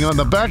surging on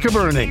the back of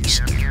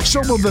earnings. So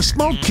will the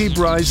smoke keep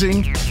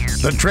rising?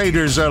 The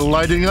traders are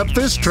lighting up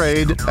this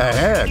trade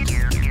ahead.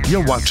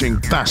 You're watching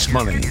Fast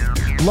Money,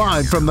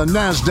 live from the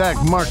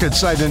Nasdaq market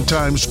site in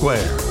Times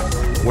Square.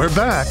 We're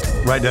back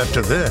right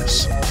after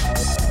this.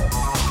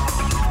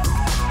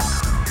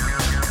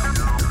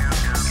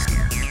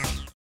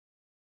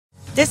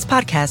 This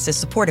podcast is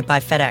supported by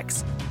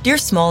FedEx. Dear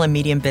small and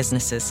medium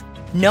businesses,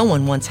 no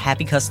one wants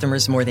happy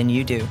customers more than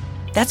you do.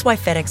 That's why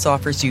FedEx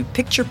offers you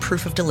picture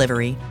proof of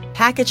delivery,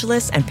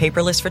 packageless and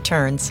paperless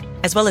returns,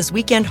 as well as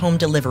weekend home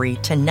delivery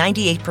to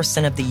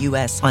 98% of the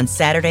U.S. on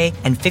Saturday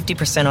and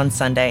 50% on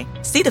Sunday.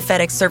 See the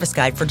FedEx service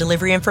guide for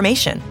delivery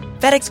information.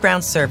 FedEx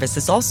Ground service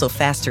is also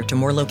faster to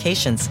more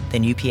locations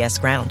than UPS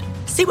Ground.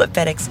 See what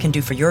FedEx can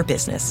do for your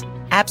business.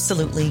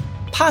 Absolutely,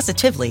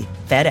 positively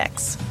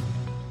FedEx.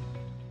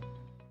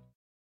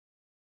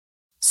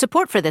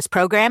 Support for this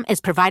program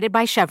is provided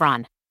by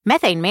Chevron.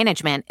 Methane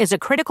management is a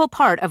critical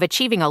part of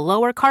achieving a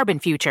lower carbon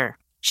future.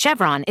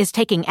 Chevron is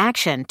taking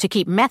action to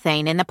keep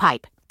methane in the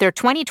pipe. Their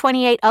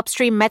 2028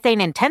 upstream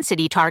methane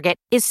intensity target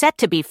is set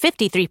to be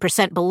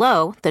 53%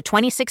 below the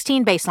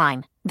 2016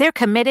 baseline. They're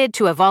committed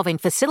to evolving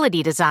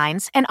facility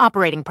designs and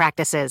operating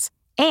practices.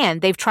 And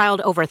they've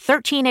trialed over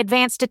 13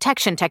 advanced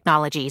detection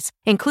technologies,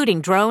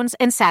 including drones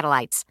and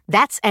satellites.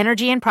 That's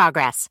energy in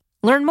progress.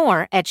 Learn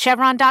more at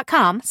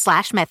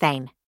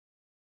chevron.com/methane.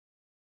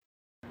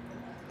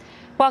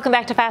 Welcome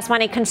back to Fast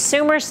Money.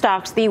 Consumer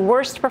stocks, the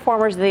worst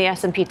performers in the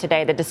S&P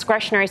today. The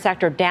discretionary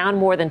sector down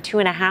more than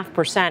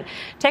 2.5%.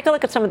 Take a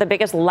look at some of the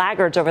biggest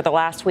laggards over the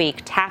last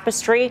week.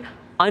 Tapestry,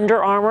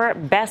 Under Armour,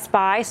 Best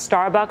Buy,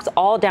 Starbucks,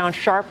 all down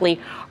sharply.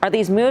 Are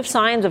these moves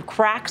signs of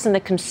cracks in the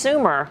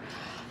consumer?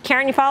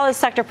 Karen, you follow this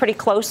sector pretty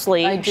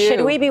closely. I do.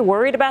 Should we be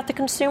worried about the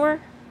consumer?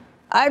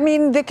 I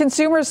mean, the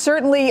consumer is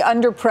certainly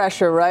under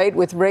pressure, right?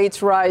 With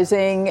rates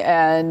rising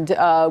and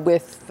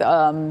with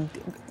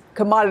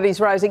commodities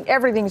rising,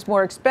 everything's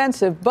more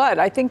expensive. But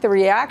I think the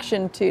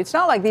reaction to, it's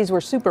not like these were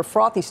super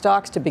frothy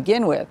stocks to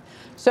begin with.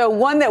 So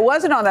one that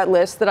wasn't on that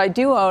list that I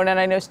do own, and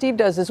I know Steve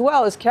does as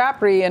well, is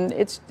Capri. And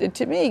it's,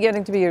 to me,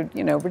 getting to be a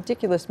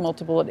ridiculous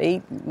multiple at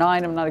 8,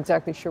 9. I'm not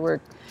exactly sure where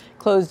it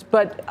closed.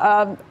 But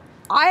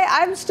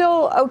I'm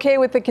still okay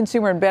with the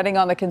consumer and betting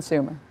on the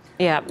consumer.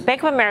 Yeah,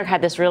 Bank of America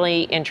had this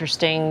really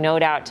interesting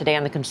note out today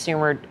on the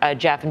consumer,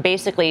 Jeff, and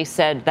basically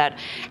said that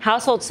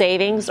household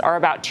savings are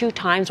about 2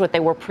 times what they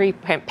were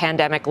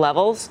pre-pandemic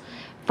levels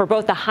for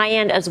both the high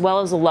end as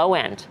well as the low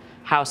end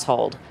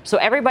household. So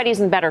everybody's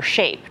in better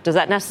shape. Does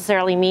that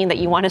necessarily mean that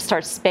you want to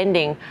start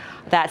spending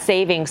that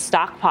savings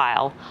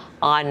stockpile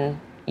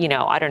on,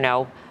 I don't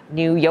know,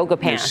 new yoga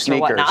pants or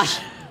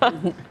whatnot?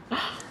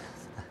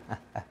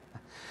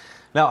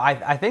 No,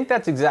 I think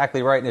that's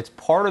exactly right. And it's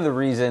part of the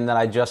reason that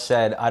I just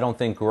said I don't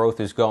think growth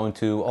is going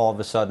to all of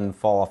a sudden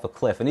fall off a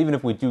cliff. And even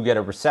if we do get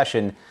a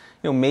recession,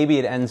 maybe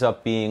it ends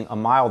up being a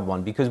mild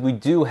one because we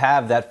do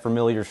have that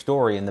familiar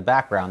story in the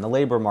background. The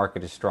labor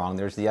market is strong.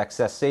 There's the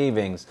excess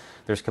savings.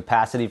 There's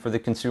capacity for the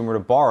consumer to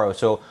borrow.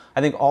 So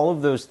I think all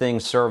of those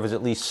things serve as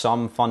at least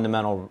some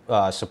fundamental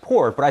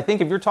support. But I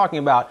think if you're talking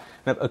about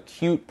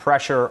acute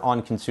pressure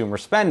on consumer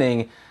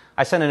spending,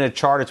 I sent in a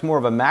chart. It's more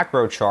of a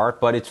macro chart,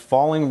 but it's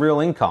falling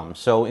real income.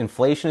 So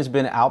inflation has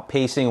been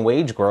outpacing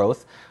wage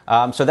growth.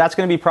 So that's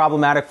going to be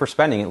problematic for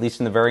spending, at least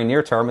in the very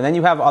near term. And then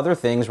you have other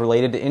things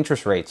related to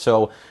interest rates.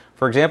 So,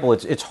 for example,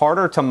 it's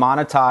harder to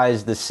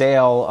monetize the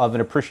sale of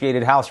an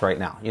appreciated house right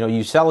now.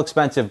 You sell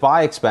expensive,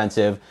 buy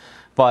expensive,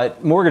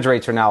 but mortgage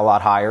rates are now a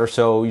lot higher,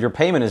 so your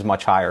payment is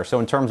much higher. So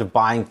in terms of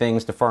buying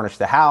things to furnish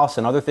the house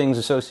and other things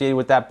associated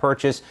with that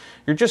purchase,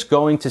 you're just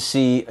going to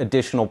see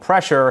additional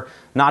pressure,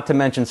 not to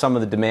mention some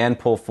of the demand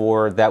pull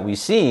forward that we've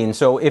seen.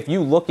 So if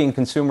you look in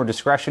consumer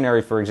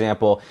discretionary, for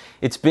example,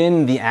 it's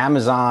been the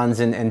Amazons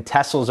and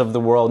Teslas of the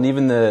world, and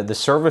even the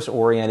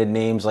service-oriented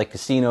names like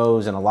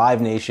casinos and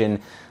Alive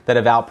Nation that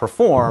have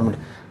outperformed.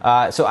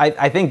 So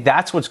I think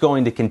that's what's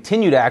going to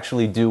continue to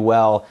actually do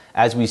well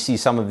as we see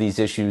some of these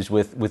issues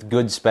with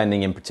goods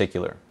spending in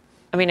particular.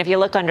 I mean, if you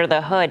look under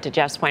the hood, to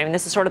Jeff's point,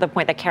 this is sort of the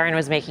point that Karen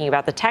was making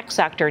about the tech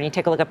sector, and you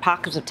take a look at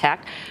pockets of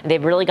tech, and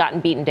they've really gotten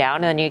beaten down,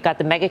 and then you've got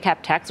the mega cap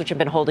techs, which have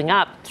been holding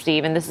up,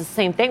 Steve, and this is the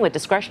same thing with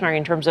discretionary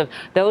in terms of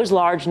those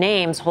large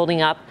names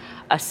holding up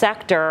a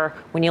sector.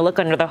 When you look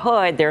under the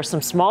hood, there are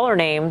some smaller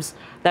names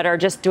that are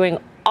just doing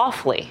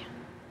awfully.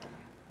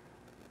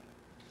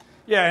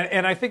 Yeah,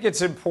 and I think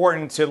it's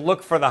important to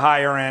look for the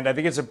higher end. I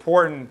think it's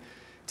important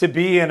to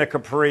be in a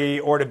Capri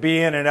or to be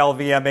in an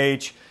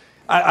LVMH.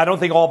 I don't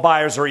think all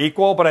buyers are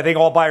equal, but I think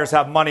all buyers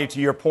have money, to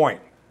your point.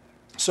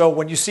 So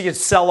when you see it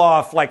sell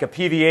off like a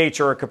PVH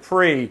or a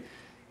Capri,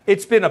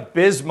 it's been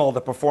abysmal, the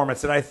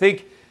performance. And I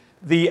think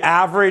the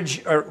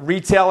average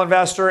retail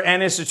investor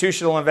and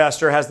institutional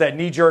investor has that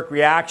knee-jerk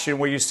reaction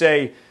where you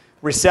say,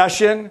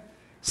 recession,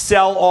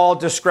 sell all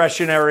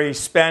discretionary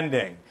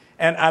spending.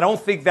 And I don't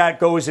think that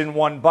goes in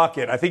one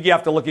bucket. I think you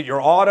have to look at your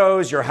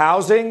autos, your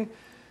housing,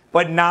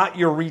 but not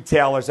your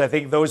retailers. I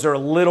think those are a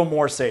little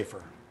more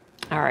safer.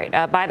 All right.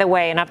 By the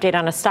way, an update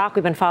on a stock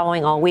we've been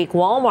following all week.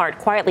 Walmart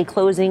quietly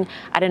closing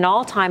at an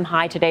all-time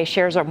high today.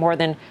 Shares are more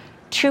than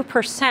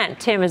 2%.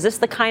 Tim, is this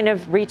the kind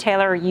of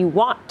retailer you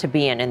want to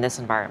be in this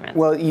environment?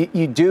 Well,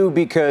 you do,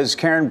 because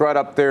Karen brought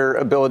up their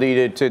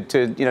ability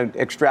to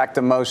extract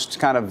the most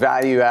kind of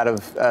value out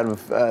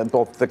of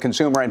both the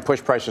consumer and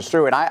push prices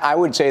through. And I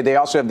would say they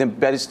also have the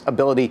best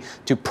ability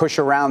to push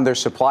around their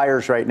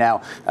suppliers right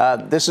now.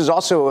 This is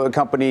also a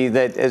company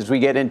that, as we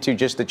get into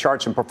just the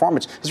charts and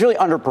performance, has really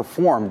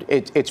underperformed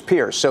its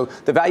peers. So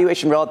the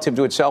valuation relative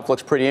to itself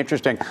looks pretty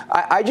interesting.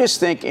 I just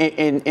think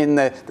in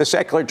the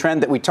secular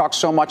trend that we talk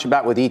so much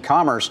about with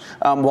e-commerce,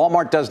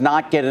 Walmart does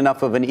not get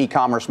enough of an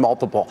e-commerce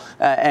multiple.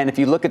 And if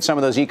you look at some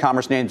of those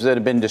e-commerce names that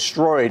have been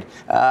destroyed,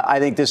 I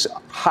think this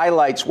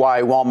highlights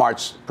why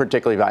Walmart's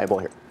particularly valuable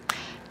here.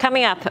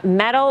 Coming up,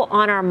 metal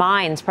on our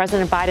minds.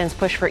 President Biden's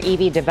push for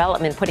EV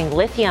development, putting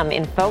lithium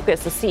in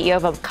focus. The CEO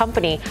of a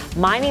company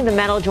mining the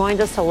metal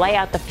joins us to lay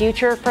out the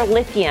future for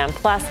lithium.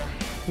 Plus,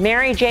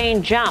 Mary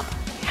Jane Jump.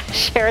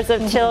 Shares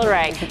of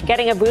Tilray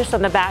getting a boost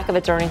on the back of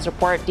its earnings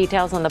report.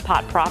 Details on the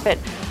pot profit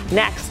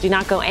next. Do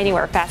not go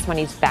anywhere. Fast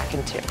Money's back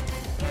in 2.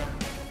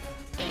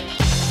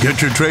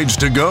 Get your trades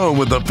to go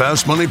with the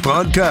Fast Money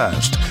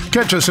Podcast.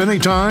 Catch us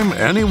anytime,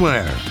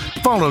 anywhere.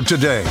 Follow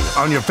today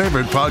on your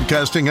favorite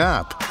podcasting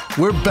app.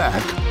 We're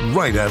back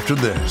right after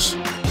this.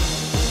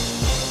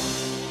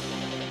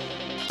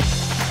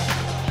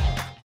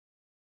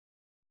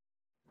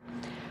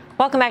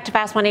 Welcome back to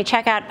Fast Money.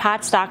 Check out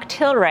pot stock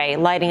Tilray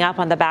lighting up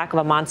on the back of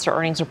a monster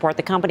earnings report.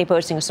 The company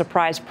posting a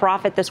surprise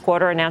profit this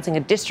quarter, announcing a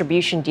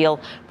distribution deal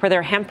for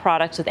their hemp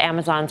products with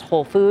Amazon's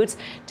Whole Foods.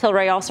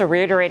 Tilray also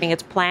reiterating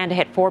its plan to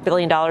hit $4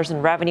 billion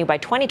in revenue by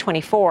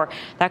 2024.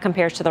 That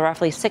compares to the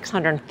roughly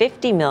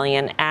 $650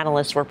 million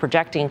analysts were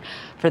projecting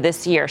for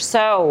this year.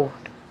 So,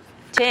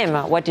 Tim,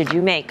 what did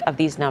you make of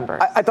these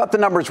numbers? I thought the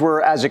numbers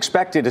were as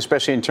expected,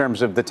 especially in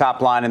terms of the top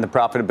line and the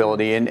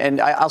profitability.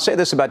 And I'll say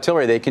this about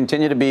Tilray. They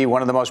continue to be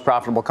one of the most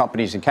profitable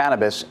companies in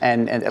cannabis,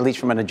 and at least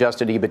from an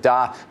adjusted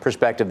EBITDA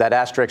perspective, that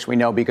asterisk we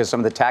know because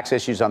some of the tax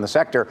issues on the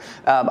sector.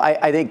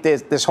 I think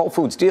this Whole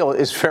Foods deal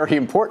is very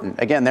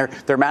important. Again,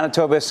 they're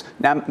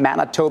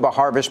Manitoba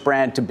Harvest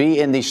brand to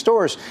be in these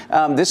stores.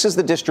 This is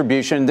the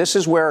distribution. This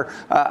is where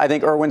I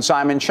think Irwin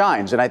Simon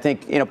shines. And I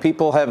think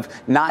people have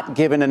not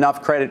given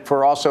enough credit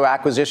for also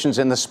acquisitions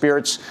in the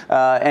spirits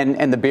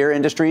and the beer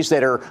industries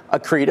that are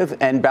accretive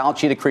and balance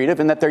sheet accretive,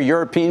 and that their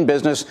European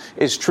business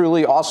is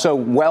truly also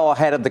well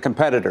ahead of the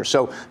competitors.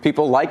 So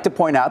people like to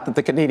point out that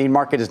the Canadian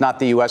market is not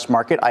the U.S.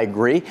 market. I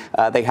agree.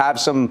 They have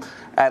some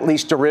at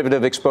least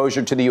derivative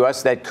exposure to the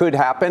U.S. that could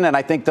happen. And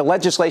I think the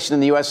legislation in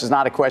the U.S. is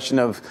not a question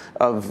of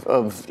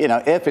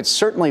if, it's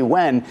certainly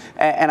when.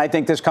 And I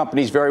think this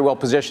company is very well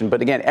positioned.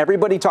 But again,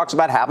 everybody talks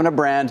about having a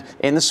brand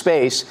in the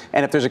space.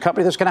 And if there's a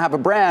company that's going to have a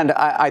brand,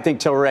 I think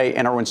Tilray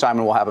and Irwin Simon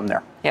will have them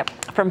there. Yep.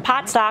 From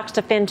pot stocks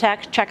to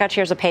fintech, check out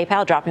shares of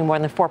PayPal dropping more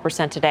than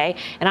 4% today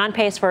and on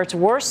pace for its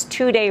worst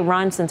two-day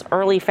run since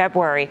early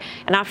February.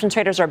 And options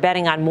traders are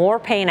betting on more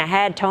pain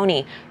ahead.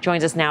 Tony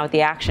joins us now with the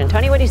action.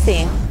 Tony, what are you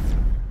seeing?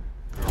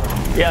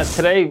 Yeah,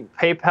 today,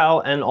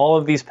 PayPal and all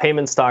of these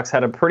payment stocks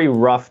had a pretty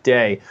rough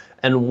day.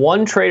 And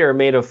one trader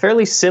made a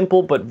fairly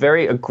simple but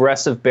very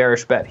aggressive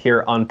bearish bet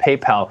here on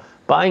PayPal,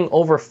 buying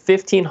over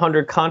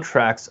 1,500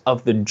 contracts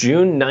of the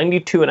June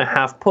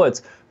 92.5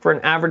 puts for an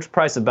average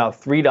price of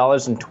about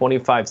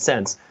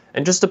 $3.25.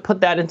 And just to put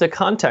that into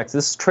context,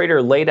 this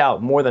trader laid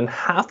out more than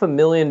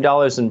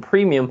 $500,000 in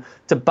premium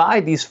to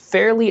buy these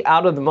fairly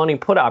out-of-the-money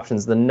put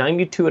options, the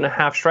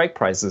 92.5 strike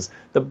prices.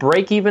 The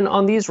break-even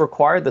on these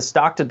required the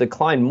stock to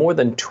decline more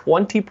than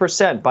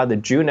 20% by the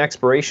June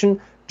expiration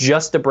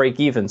just to break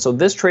even. So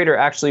this trader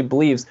actually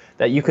believes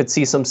that you could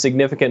see some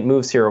significant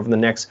moves here over the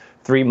next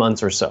 3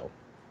 months or so.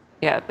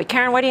 Yeah, but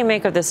Karen, what do you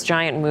make of this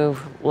giant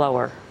move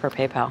lower for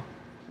PayPal?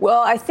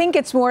 Well, I think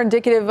it's more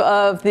indicative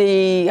of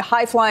the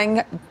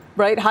high-flying,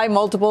 high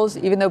multiples.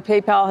 Even though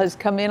PayPal has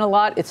come in a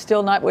lot, it's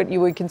still not what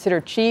you would consider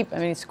cheap. I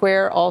mean,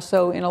 Square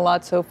also in a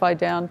lot, SoFi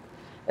down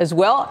as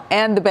well,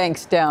 and the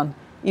banks down,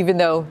 even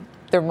though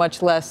they're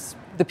much less.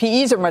 The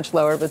PEs are much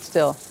lower, but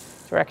still,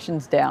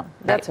 direction's down.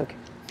 That's okay.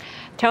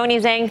 Tony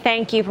Zhang,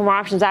 thank you. For more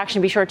options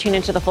action, be sure to tune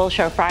into the full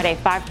show Friday,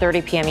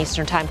 5:30 p.m.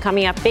 Eastern Time.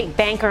 Coming up, big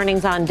bank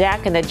earnings on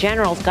deck, and the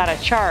general's got a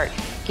chart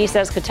he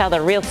says could tell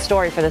the real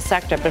story for the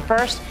sector. But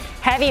first,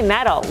 heavy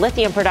metal,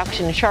 lithium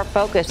production in sharp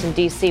focus in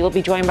D.C. We'll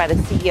be joined by the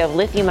CEO of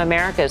Lithium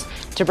Americas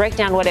to break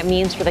down what it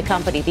means for the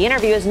company. The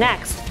interview is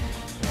next.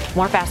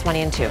 More Fast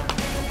Money in 2.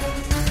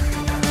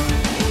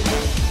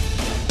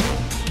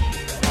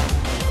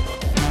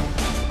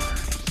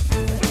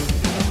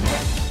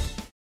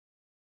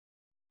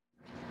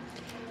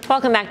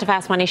 Welcome back to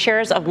Fast Money.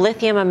 Shares of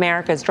Lithium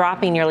Americas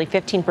dropping nearly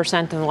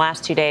 15% in the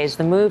last 2 days.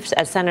 The moves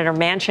as Senator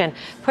Manchin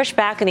pushed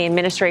back on the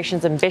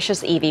administration's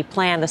ambitious EV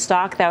plan. The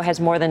stock, though, has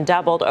more than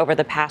doubled over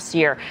the past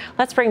year.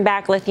 Let's bring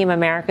back Lithium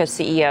Americas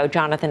CEO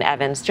Jonathan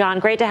Evans. John,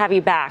 great to have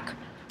you back.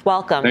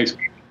 Welcome. Thanks.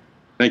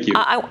 Thank you.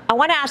 I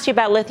want to ask you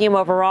about lithium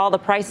overall. The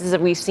prices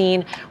that we've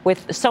seen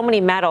with so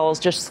many metals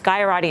just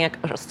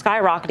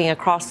skyrocketing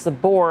across the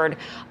board,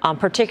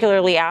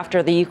 particularly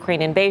after the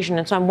Ukraine invasion.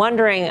 And so I'm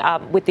wondering,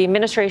 with the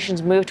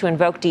administration's move to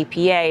invoke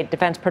DPA,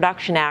 Defense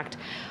Production Act,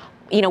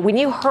 when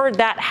you heard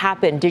that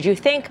happen, did you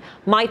think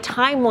my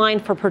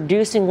timeline for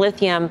producing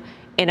lithium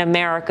in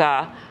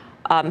America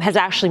has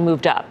actually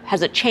moved up?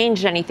 Has it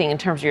changed anything in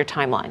terms of your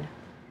timeline?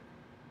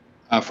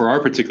 For our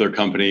particular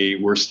company,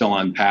 we're still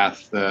on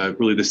path,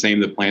 really the same,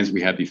 the plans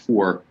we had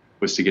before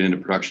was to get into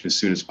production as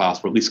soon as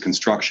possible, at least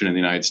construction in the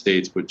United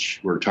States, which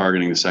we're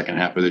targeting the second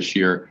half of this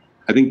year.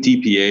 I think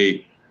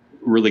DPA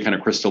really kind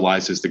of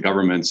crystallizes the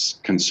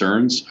government's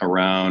concerns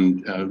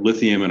around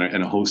lithium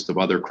and a host of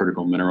other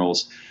critical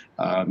minerals,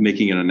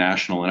 making it a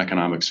national and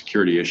economic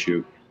security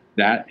issue.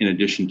 That, in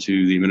addition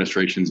to the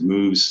administration's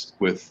moves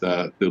with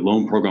the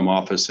Loan Program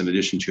Office, in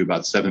addition to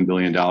about $7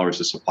 billion of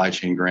supply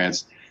chain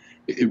grants,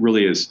 it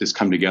really has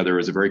come together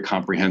as a very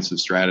comprehensive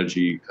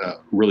strategy.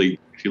 Really,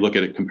 if you look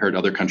at it compared to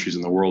other countries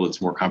in the world,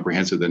 it's more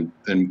comprehensive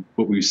than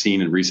what we've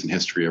seen in recent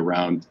history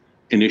around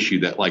an issue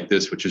that like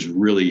this, which is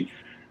really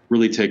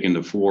taken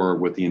to fore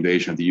with the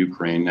invasion of the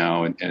Ukraine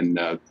now and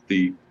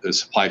the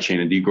supply chain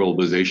and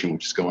deglobalization,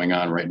 which is going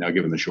on right now,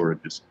 given the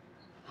shortages.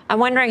 I'm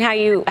wondering how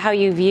you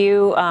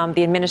view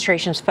the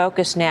administration's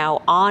focus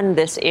now on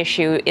this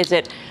issue. Is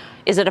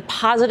it a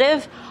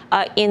positive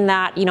in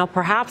that,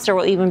 perhaps there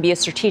will even be a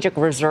strategic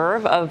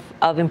reserve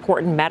of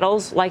important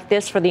metals like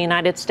this for the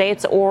United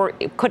States? Or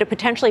could it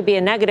potentially be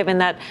a negative in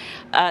that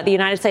the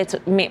United States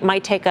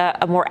might take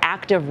a more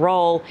active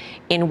role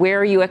in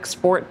where you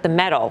export the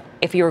metal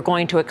if you were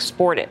going to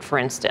export it, for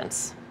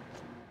instance?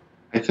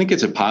 I think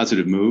it's a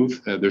positive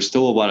move. There's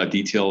still a lot of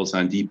details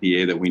on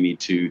DPA that we need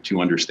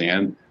to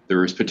understand.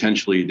 There is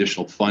potentially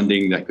additional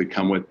funding that could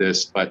come with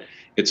this, but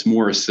it's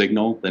more a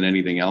signal than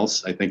anything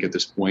else. I think at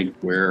this point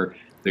where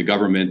the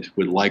government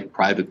would like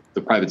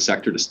the private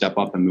sector to step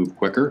up and move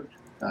quicker,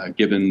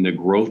 given the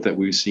growth that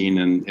we've seen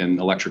in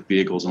electric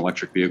vehicles and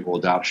electric vehicle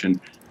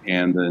adoption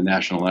and the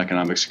national and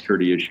economic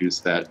security issues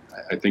that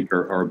I think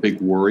are a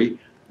big worry,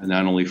 and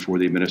not only for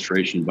the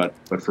administration, but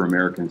for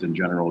Americans in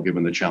general,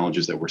 given the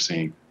challenges that we're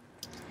seeing.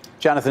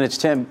 Jonathan, it's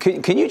Tim.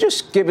 Can you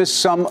just give us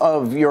some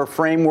of your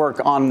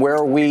framework on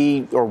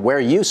where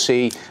you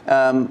see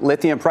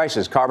lithium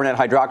prices, carbonate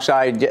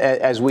hydroxide,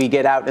 as we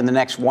get out in the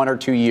next 1 or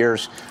 2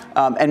 years?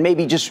 And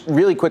maybe just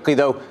really quickly,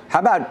 though, how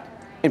about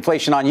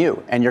inflation on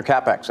you and your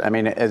CapEx? I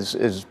mean,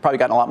 it's probably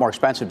gotten a lot more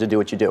expensive to do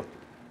what you do.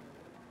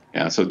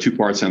 Yeah, so 2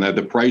 parts on that.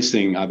 The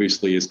pricing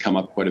obviously has come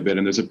up quite a bit,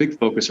 and there's a big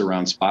focus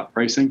around spot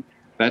pricing.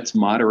 That's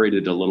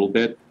moderated a little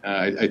bit.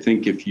 I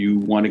think if you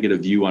want to get a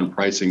view on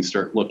pricing,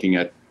 start looking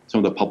at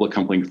some of the public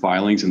company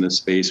filings in this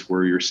space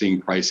where you're seeing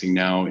pricing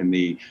now in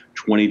the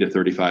 $20,000 to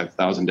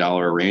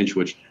 $35,000 range,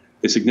 which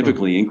is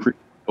significantly increased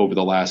over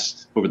the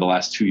last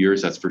 2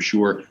 years, that's for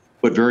sure,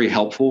 but very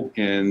helpful,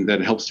 and that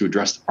helps to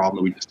address the problem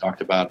that we just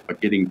talked about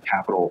getting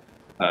capital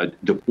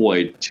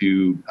deployed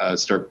to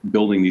start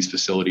building these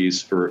facilities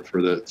for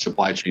the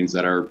supply chains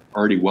that are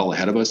already well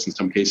ahead of us, in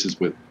some cases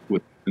with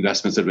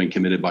investments that have been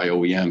committed by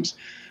OEMs.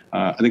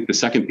 I think the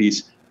second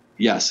piece,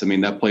 yes, I mean,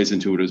 that plays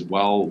into it as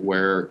well,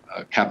 where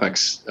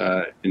CapEx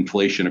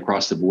inflation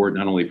across the board,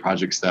 not only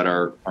projects that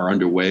are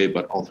underway,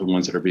 but also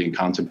ones that are being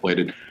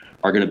contemplated,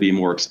 are going to be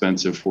more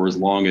expensive for as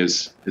long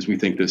as we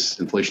think this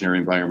inflationary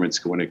environment's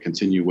going to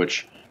continue,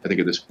 which I think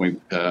at this point,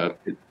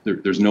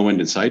 there's no end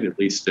in sight, at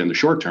least in the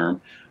short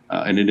term,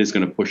 and it is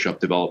going to push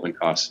up development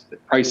costs.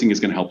 Pricing is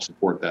going to help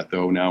support that,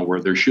 though, now, where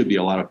there should be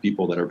a lot of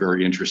people that are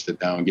very interested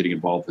now in getting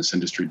involved in this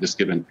industry, just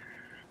given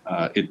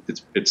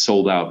it's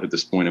sold out at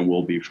this point and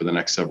will be for the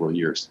next several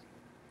years.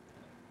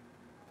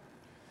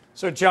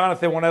 So,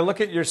 Jonathan, when I look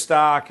at your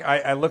stock,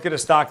 I look at a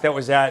stock that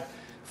was at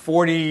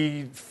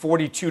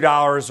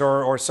 $42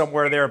 or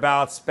somewhere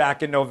thereabouts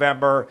back in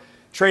November,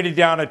 traded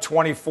down to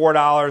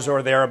 $24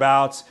 or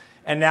thereabouts,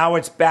 and now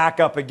it's back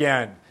up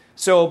again.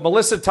 So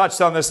Melissa touched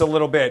on this a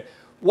little bit.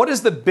 What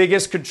is the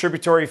biggest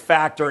contributory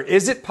factor?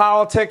 Is it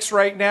politics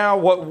right now?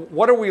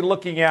 What are we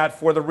looking at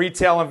for the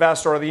retail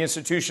investor or the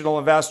institutional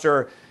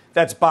investor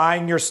that's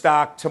buying your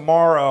stock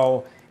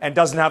tomorrow and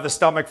doesn't have the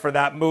stomach for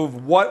that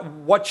move?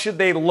 What should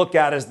they look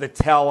at as the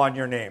tell on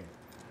your name?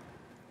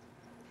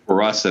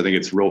 For us, I think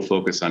it's real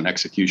focus on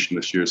execution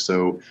this year.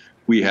 So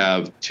we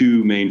have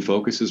 2 main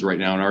focuses right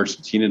now in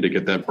Argentina to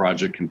get that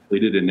project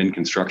completed and in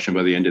construction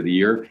by the end of the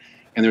year.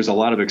 And there's a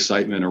lot of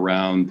excitement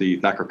around the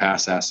Thacker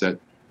Pass asset,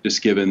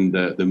 just given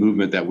the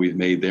movement that we've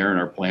made there and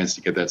our plans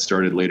to get that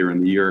started later in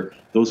the year.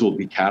 Those will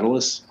be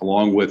catalysts,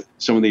 along with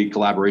some of the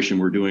collaboration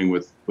we're doing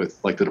with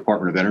like the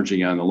Department of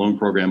Energy on the Loan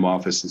Program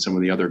Office and some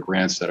of the other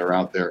grants that are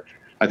out there.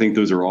 I think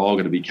those are all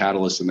going to be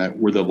catalysts, and that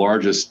we're the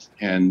largest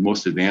and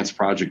most advanced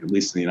project, at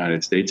least in the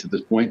United States at this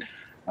point,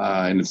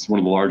 and it's one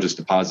of the largest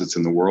deposits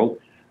in the world.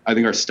 I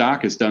think our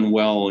stock has done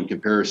well in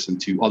comparison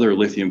to other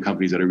lithium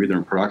companies that are either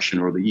in production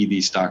or the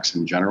EV stocks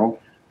in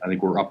general. I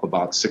think we're up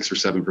about 6 or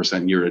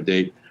 7% year to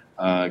date.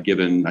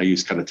 Given I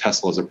use kind of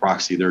Tesla as a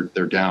proxy,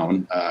 they're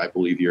down, I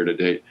believe, year to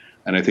date.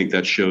 And I think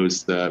that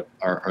shows at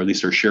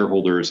least our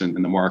shareholders and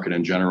the market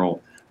in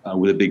general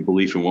with a big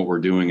belief in what we're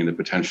doing and the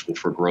potential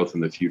for growth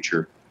in the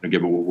future,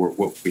 given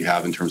what we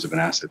have in terms of an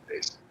asset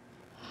base.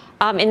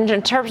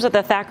 In terms of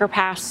the Thacker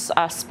Pass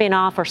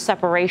spin-off or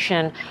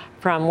separation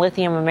from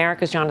Lithium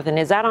Americas, Jonathan,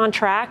 is that on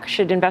track?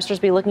 Should investors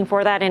be looking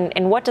for that?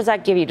 And what does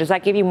that give you? Does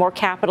that give you more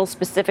capital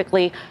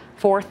specifically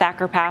for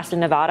Thacker Pass in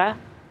Nevada?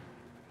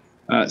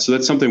 So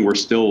that's something we're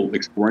still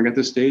exploring at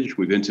this stage.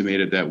 We've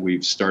intimated that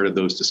we've started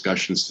those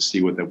discussions to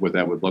see what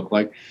that would look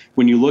like.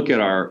 When you look at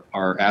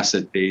our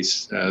asset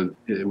base,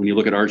 when you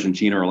look at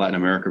Argentina or Latin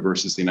America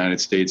versus the United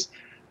States,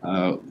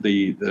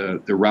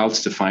 the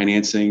routes to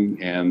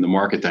financing and the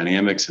market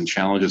dynamics and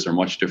challenges are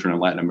much different in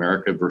Latin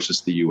America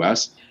versus the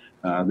U.S.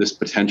 This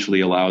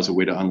potentially allows a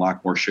way to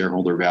unlock more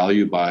shareholder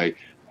value by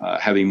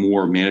having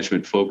more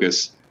management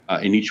focus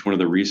in each one of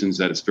the regions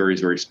that is very,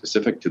 very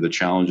specific to the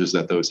challenges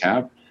that those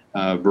have.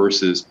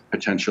 Versus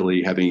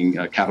potentially having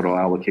capital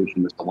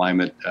allocation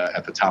misalignment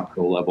at the top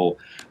co level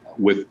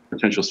with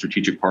potential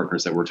strategic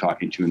partners that we're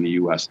talking to in the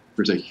U.S.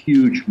 There's a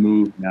huge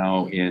move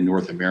now in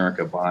North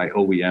America by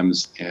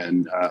OEMs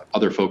and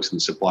other folks in the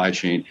supply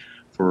chain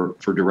for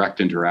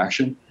direct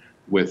interaction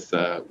with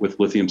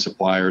lithium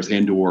suppliers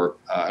and/or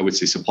I would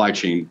say supply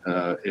chain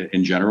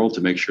in general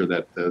to make sure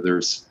that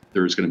there's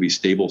going to be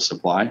stable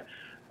supply.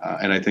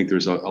 And I think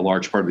there's a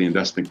large part of the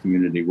investment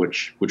community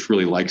which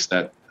really likes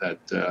that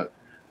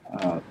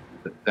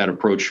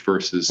approach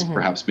versus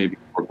perhaps maybe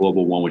a more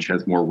global one, which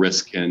has more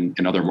risk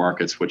in other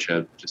markets, which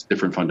have just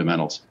different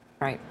fundamentals.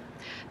 Right.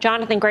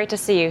 Jonathan, great to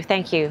see you.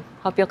 Thank you.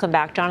 Hope you'll come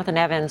back. Jonathan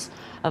Evans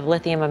of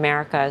Lithium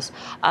Americas.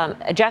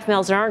 Jeff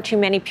Mills, there aren't too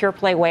many pure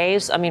play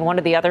ways. I mean, one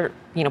of the other,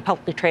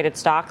 publicly traded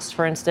stocks,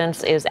 for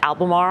instance, is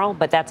Albemarle,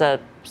 but that's a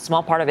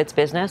small part of its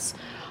business.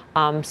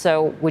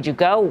 So would you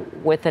go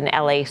with an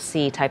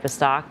LAC type of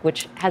stock,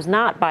 which has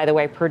not, by the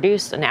way,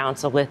 produced an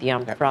ounce of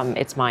lithium from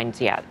its mines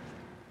yet?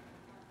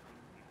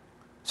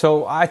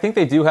 So I think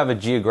they do have a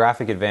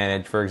geographic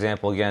advantage, for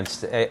example,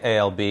 against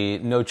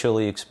ALB, no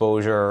Chile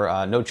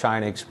exposure, no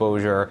China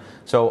exposure.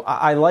 So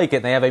I like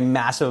it. They have a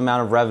massive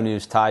amount of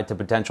revenues tied to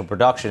potential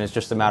production. It's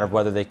just a matter of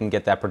whether they can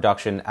get that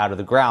production out of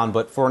the ground.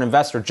 But for an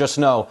investor, just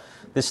know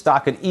this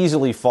stock could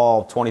easily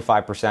fall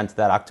 25% to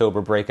that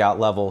October breakout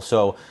level.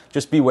 So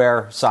just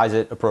beware, size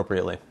it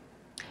appropriately.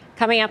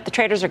 Coming up, the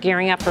traders are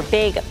gearing up for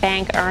big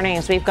bank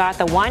earnings. We've got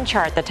the one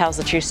chart that tells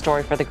the true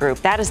story for the group.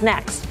 That is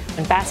next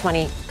when Fast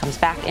Money comes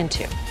back in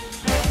 2.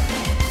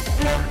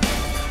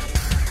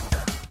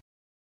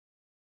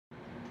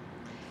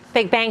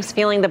 Big banks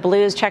feeling the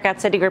blues. Check out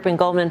Citigroup and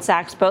Goldman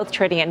Sachs, both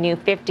trading at new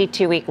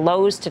 52-week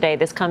lows today.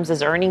 This comes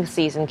as earnings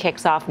season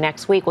kicks off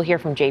next week. We'll hear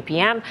from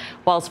JPM,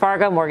 Wells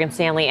Fargo, Morgan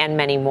Stanley, and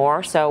many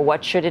more. So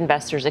what should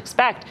investors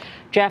expect?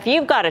 Jeff,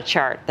 you've got a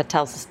chart that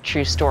tells the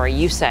true story,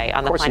 you say,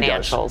 on the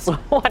financials.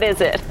 What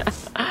is it?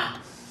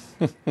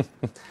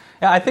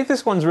 Yeah, I think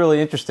this one's really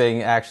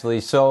interesting,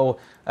 actually. So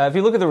if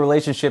you look at the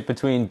relationship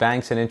between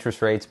banks and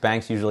interest rates,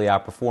 banks usually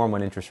outperform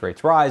when interest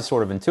rates rise,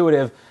 sort of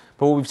intuitive.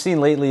 But what we've seen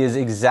lately is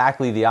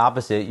exactly the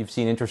opposite. You've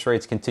seen interest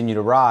rates continue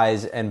to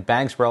rise, and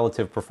banks'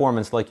 relative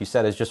performance, like you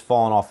said, has just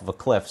fallen off of a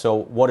cliff. So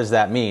what does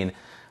that mean?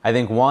 I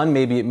think, one,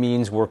 maybe it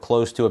means we're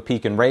close to a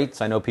peak in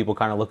rates. I know people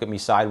kind of look at me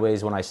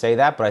sideways when I say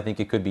that, but I think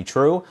it could be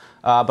true.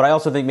 But I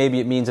also think maybe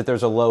it means that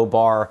there's a low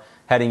bar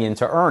heading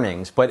into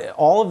earnings. But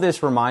all of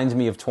this reminds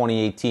me of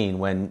 2018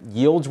 when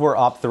yields were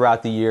up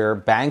throughout the year,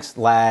 banks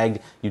lagged,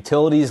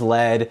 utilities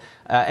led,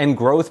 and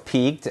growth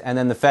peaked, and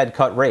then the Fed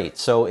cut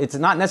rates. So it's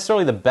not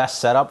necessarily the best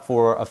setup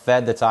for a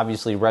Fed that's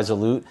obviously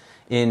resolute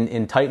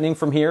in tightening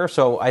from here.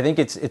 So I think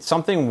it's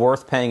something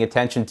worth paying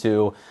attention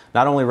to,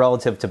 not only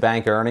relative to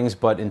bank earnings,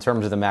 but in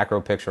terms of the macro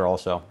picture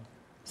also.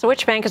 So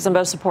which bank is the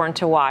most important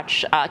to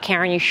watch?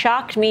 Karen, you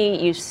shocked me.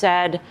 You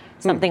said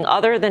something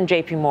other than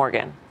JP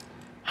Morgan.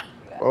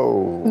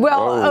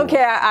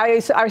 Okay, I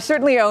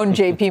certainly own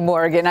JP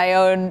Morgan. I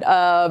own,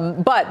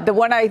 but the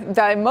one that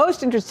I'm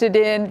most interested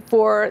in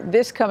for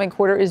this coming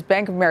quarter is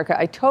Bank of America.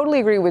 I totally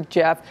agree with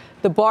Jeff.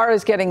 The bar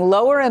is getting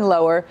lower and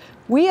lower.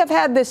 We have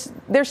had this,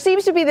 there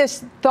seems to be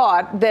this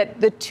thought that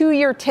the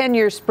 2-year,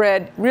 10-year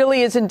spread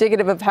really is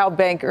indicative of how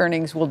bank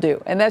earnings will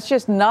do. And that's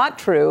just not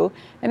true.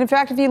 And in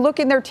fact, if you look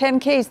in their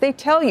 10Ks, they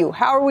tell you,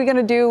 how are we going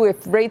to do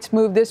if rates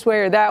move this way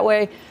or that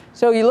way?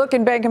 So you look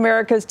in Bank of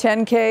America's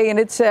 10K and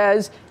it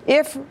says,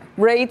 if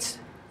rates,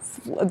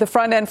 the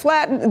front end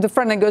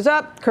goes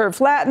up, curve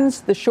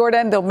flattens, the short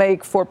end, they'll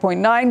make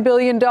 $4.9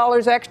 billion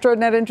extra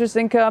net interest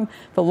income.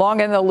 The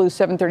long end, they'll lose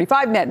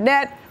 $735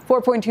 net,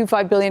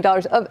 $4.25 billion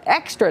of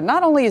extra.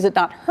 Not only is it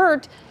not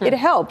hurt, it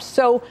helps.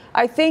 So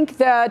I think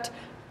that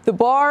the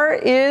bar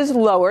is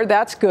lower.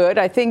 That's good.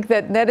 I think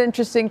that net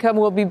interest income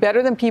will be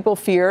better than people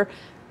fear.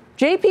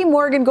 JP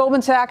Morgan,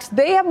 Goldman Sachs,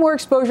 they have more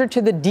exposure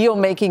to the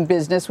deal-making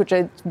business, which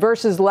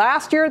versus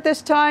last year at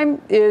this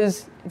time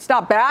it's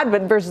not bad,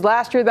 but versus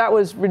last year, that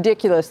was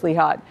ridiculously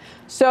hot.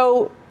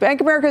 So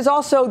Bank of America is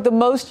also the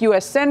most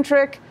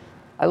U.S.-centric.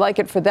 I like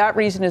it for that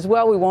reason as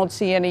well. We won't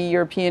see any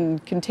European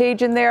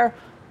contagion there.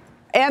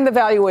 And the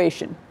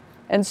valuation.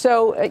 And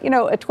so,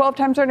 at 12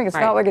 times earnings,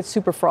 it's not like it's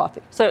super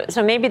frothy. So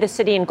maybe the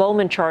Citi and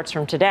Goldman charts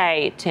from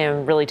today,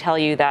 Tim, really tell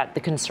you that the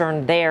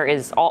concern there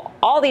is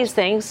all these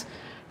things,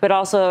 but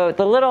also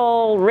the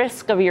little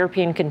risk of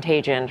European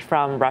contagion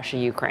from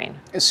Russia-Ukraine.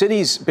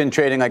 Citi's been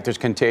trading like there's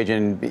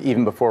contagion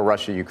even before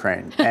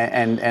Russia-Ukraine.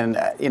 and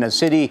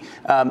Citi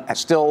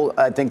still,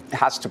 I think,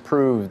 has to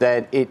prove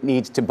that it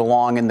needs to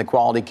belong in the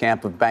quality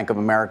camp of Bank of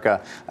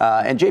America.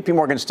 And JP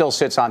Morgan still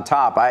sits on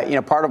top.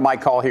 Part of my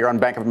call here on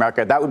Bank of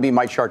America, that would be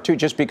my chart too,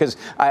 just because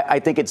I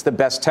think it's the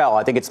best tell.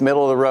 I think it's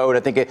middle of the road. I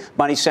think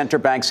money center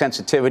bank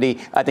sensitivity.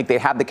 I think they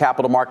have the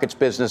capital markets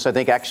business. I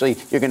think actually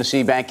you're going to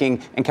see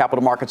banking and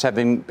capital markets have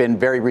been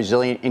very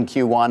resilient in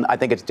Q1. I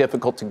think it's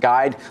difficult to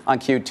guide on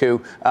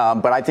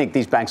Q2, but I think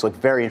these banks look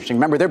very interesting.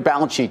 Remember, their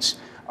balance sheets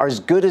are as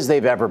good as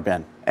they've ever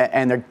been,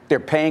 and they're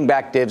paying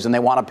back divs, and they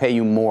want to pay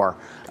you more.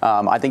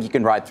 I think you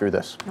can ride through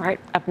this. All right,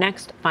 up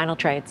next, final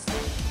trades.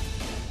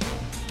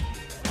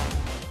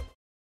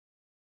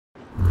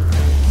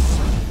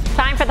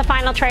 Time for the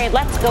final trade.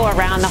 Let's go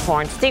around the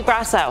horn. Steve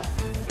Grasso.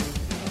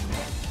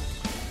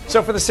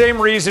 So for the same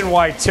reason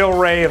why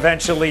Tilray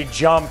eventually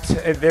jumped,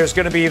 there's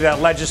going to be that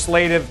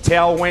legislative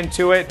tailwind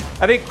to it.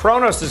 I think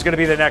Kronos is going to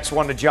be the next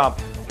one to jump.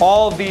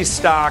 All of these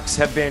stocks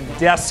have been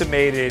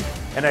decimated,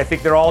 and I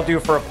think they're all due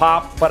for a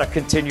pop, but a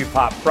continued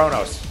pop.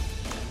 Kronos.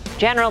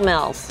 General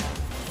Mills.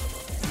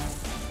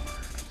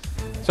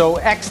 So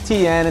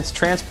XTN, it's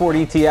transport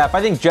ETF.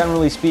 I think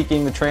generally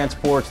speaking, the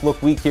transports look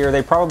weak here.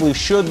 They probably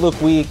should look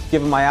weak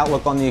given my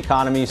outlook on the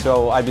economy,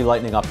 so I'd be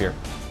lightening up here.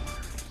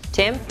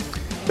 Tim?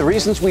 The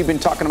reasons we've been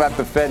talking about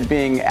the Fed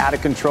being out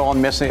of control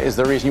and missing is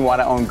the reason you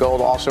want to own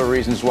gold. Also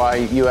reasons why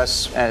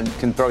U.S.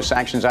 can throw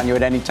sanctions on you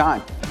at any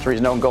time. That's the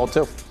reason to own gold,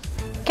 too.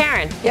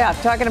 Karen. Yeah,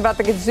 talking about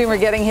the consumer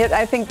getting hit,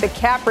 I think the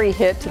Capri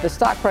hit to the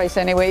stock price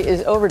anyway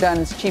is overdone.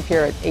 It's cheap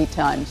here at 8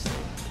 times.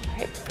 All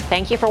right.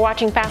 Thank you for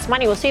watching Fast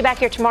Money. We'll see you back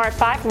here tomorrow at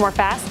 5 for more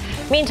Fast.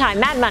 Meantime,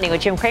 Mad Money with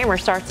Jim Cramer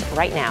starts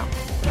right now.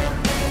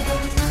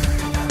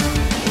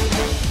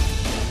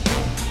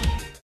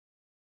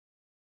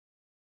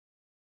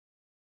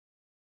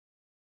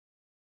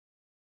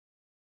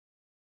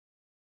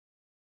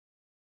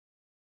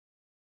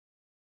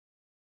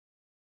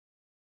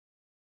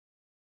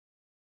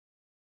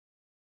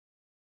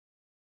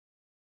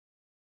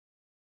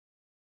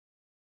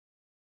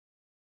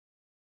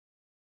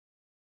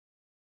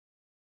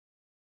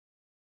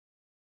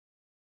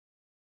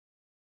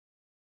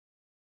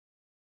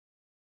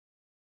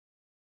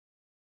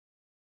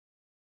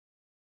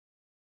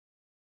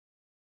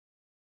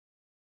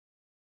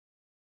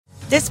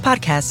 This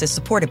podcast is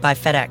supported by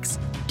FedEx.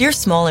 Dear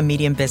small and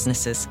medium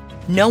businesses,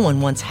 no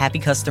one wants happy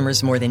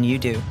customers more than you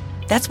do.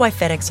 That's why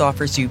FedEx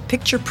offers you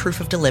picture proof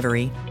of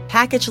delivery,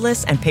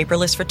 packageless and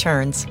paperless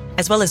returns,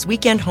 as well as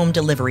weekend home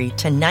delivery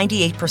to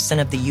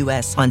 98% of the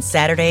U.S. on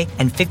Saturday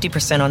and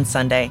 50% on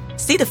Sunday.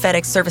 See the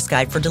FedEx service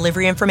guide for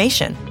delivery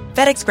information.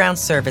 FedEx Ground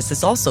service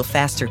is also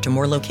faster to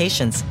more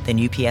locations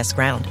than UPS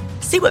Ground.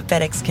 See what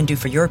FedEx can do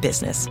for your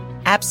business.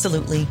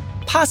 Absolutely,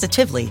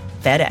 positively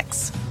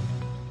FedEx.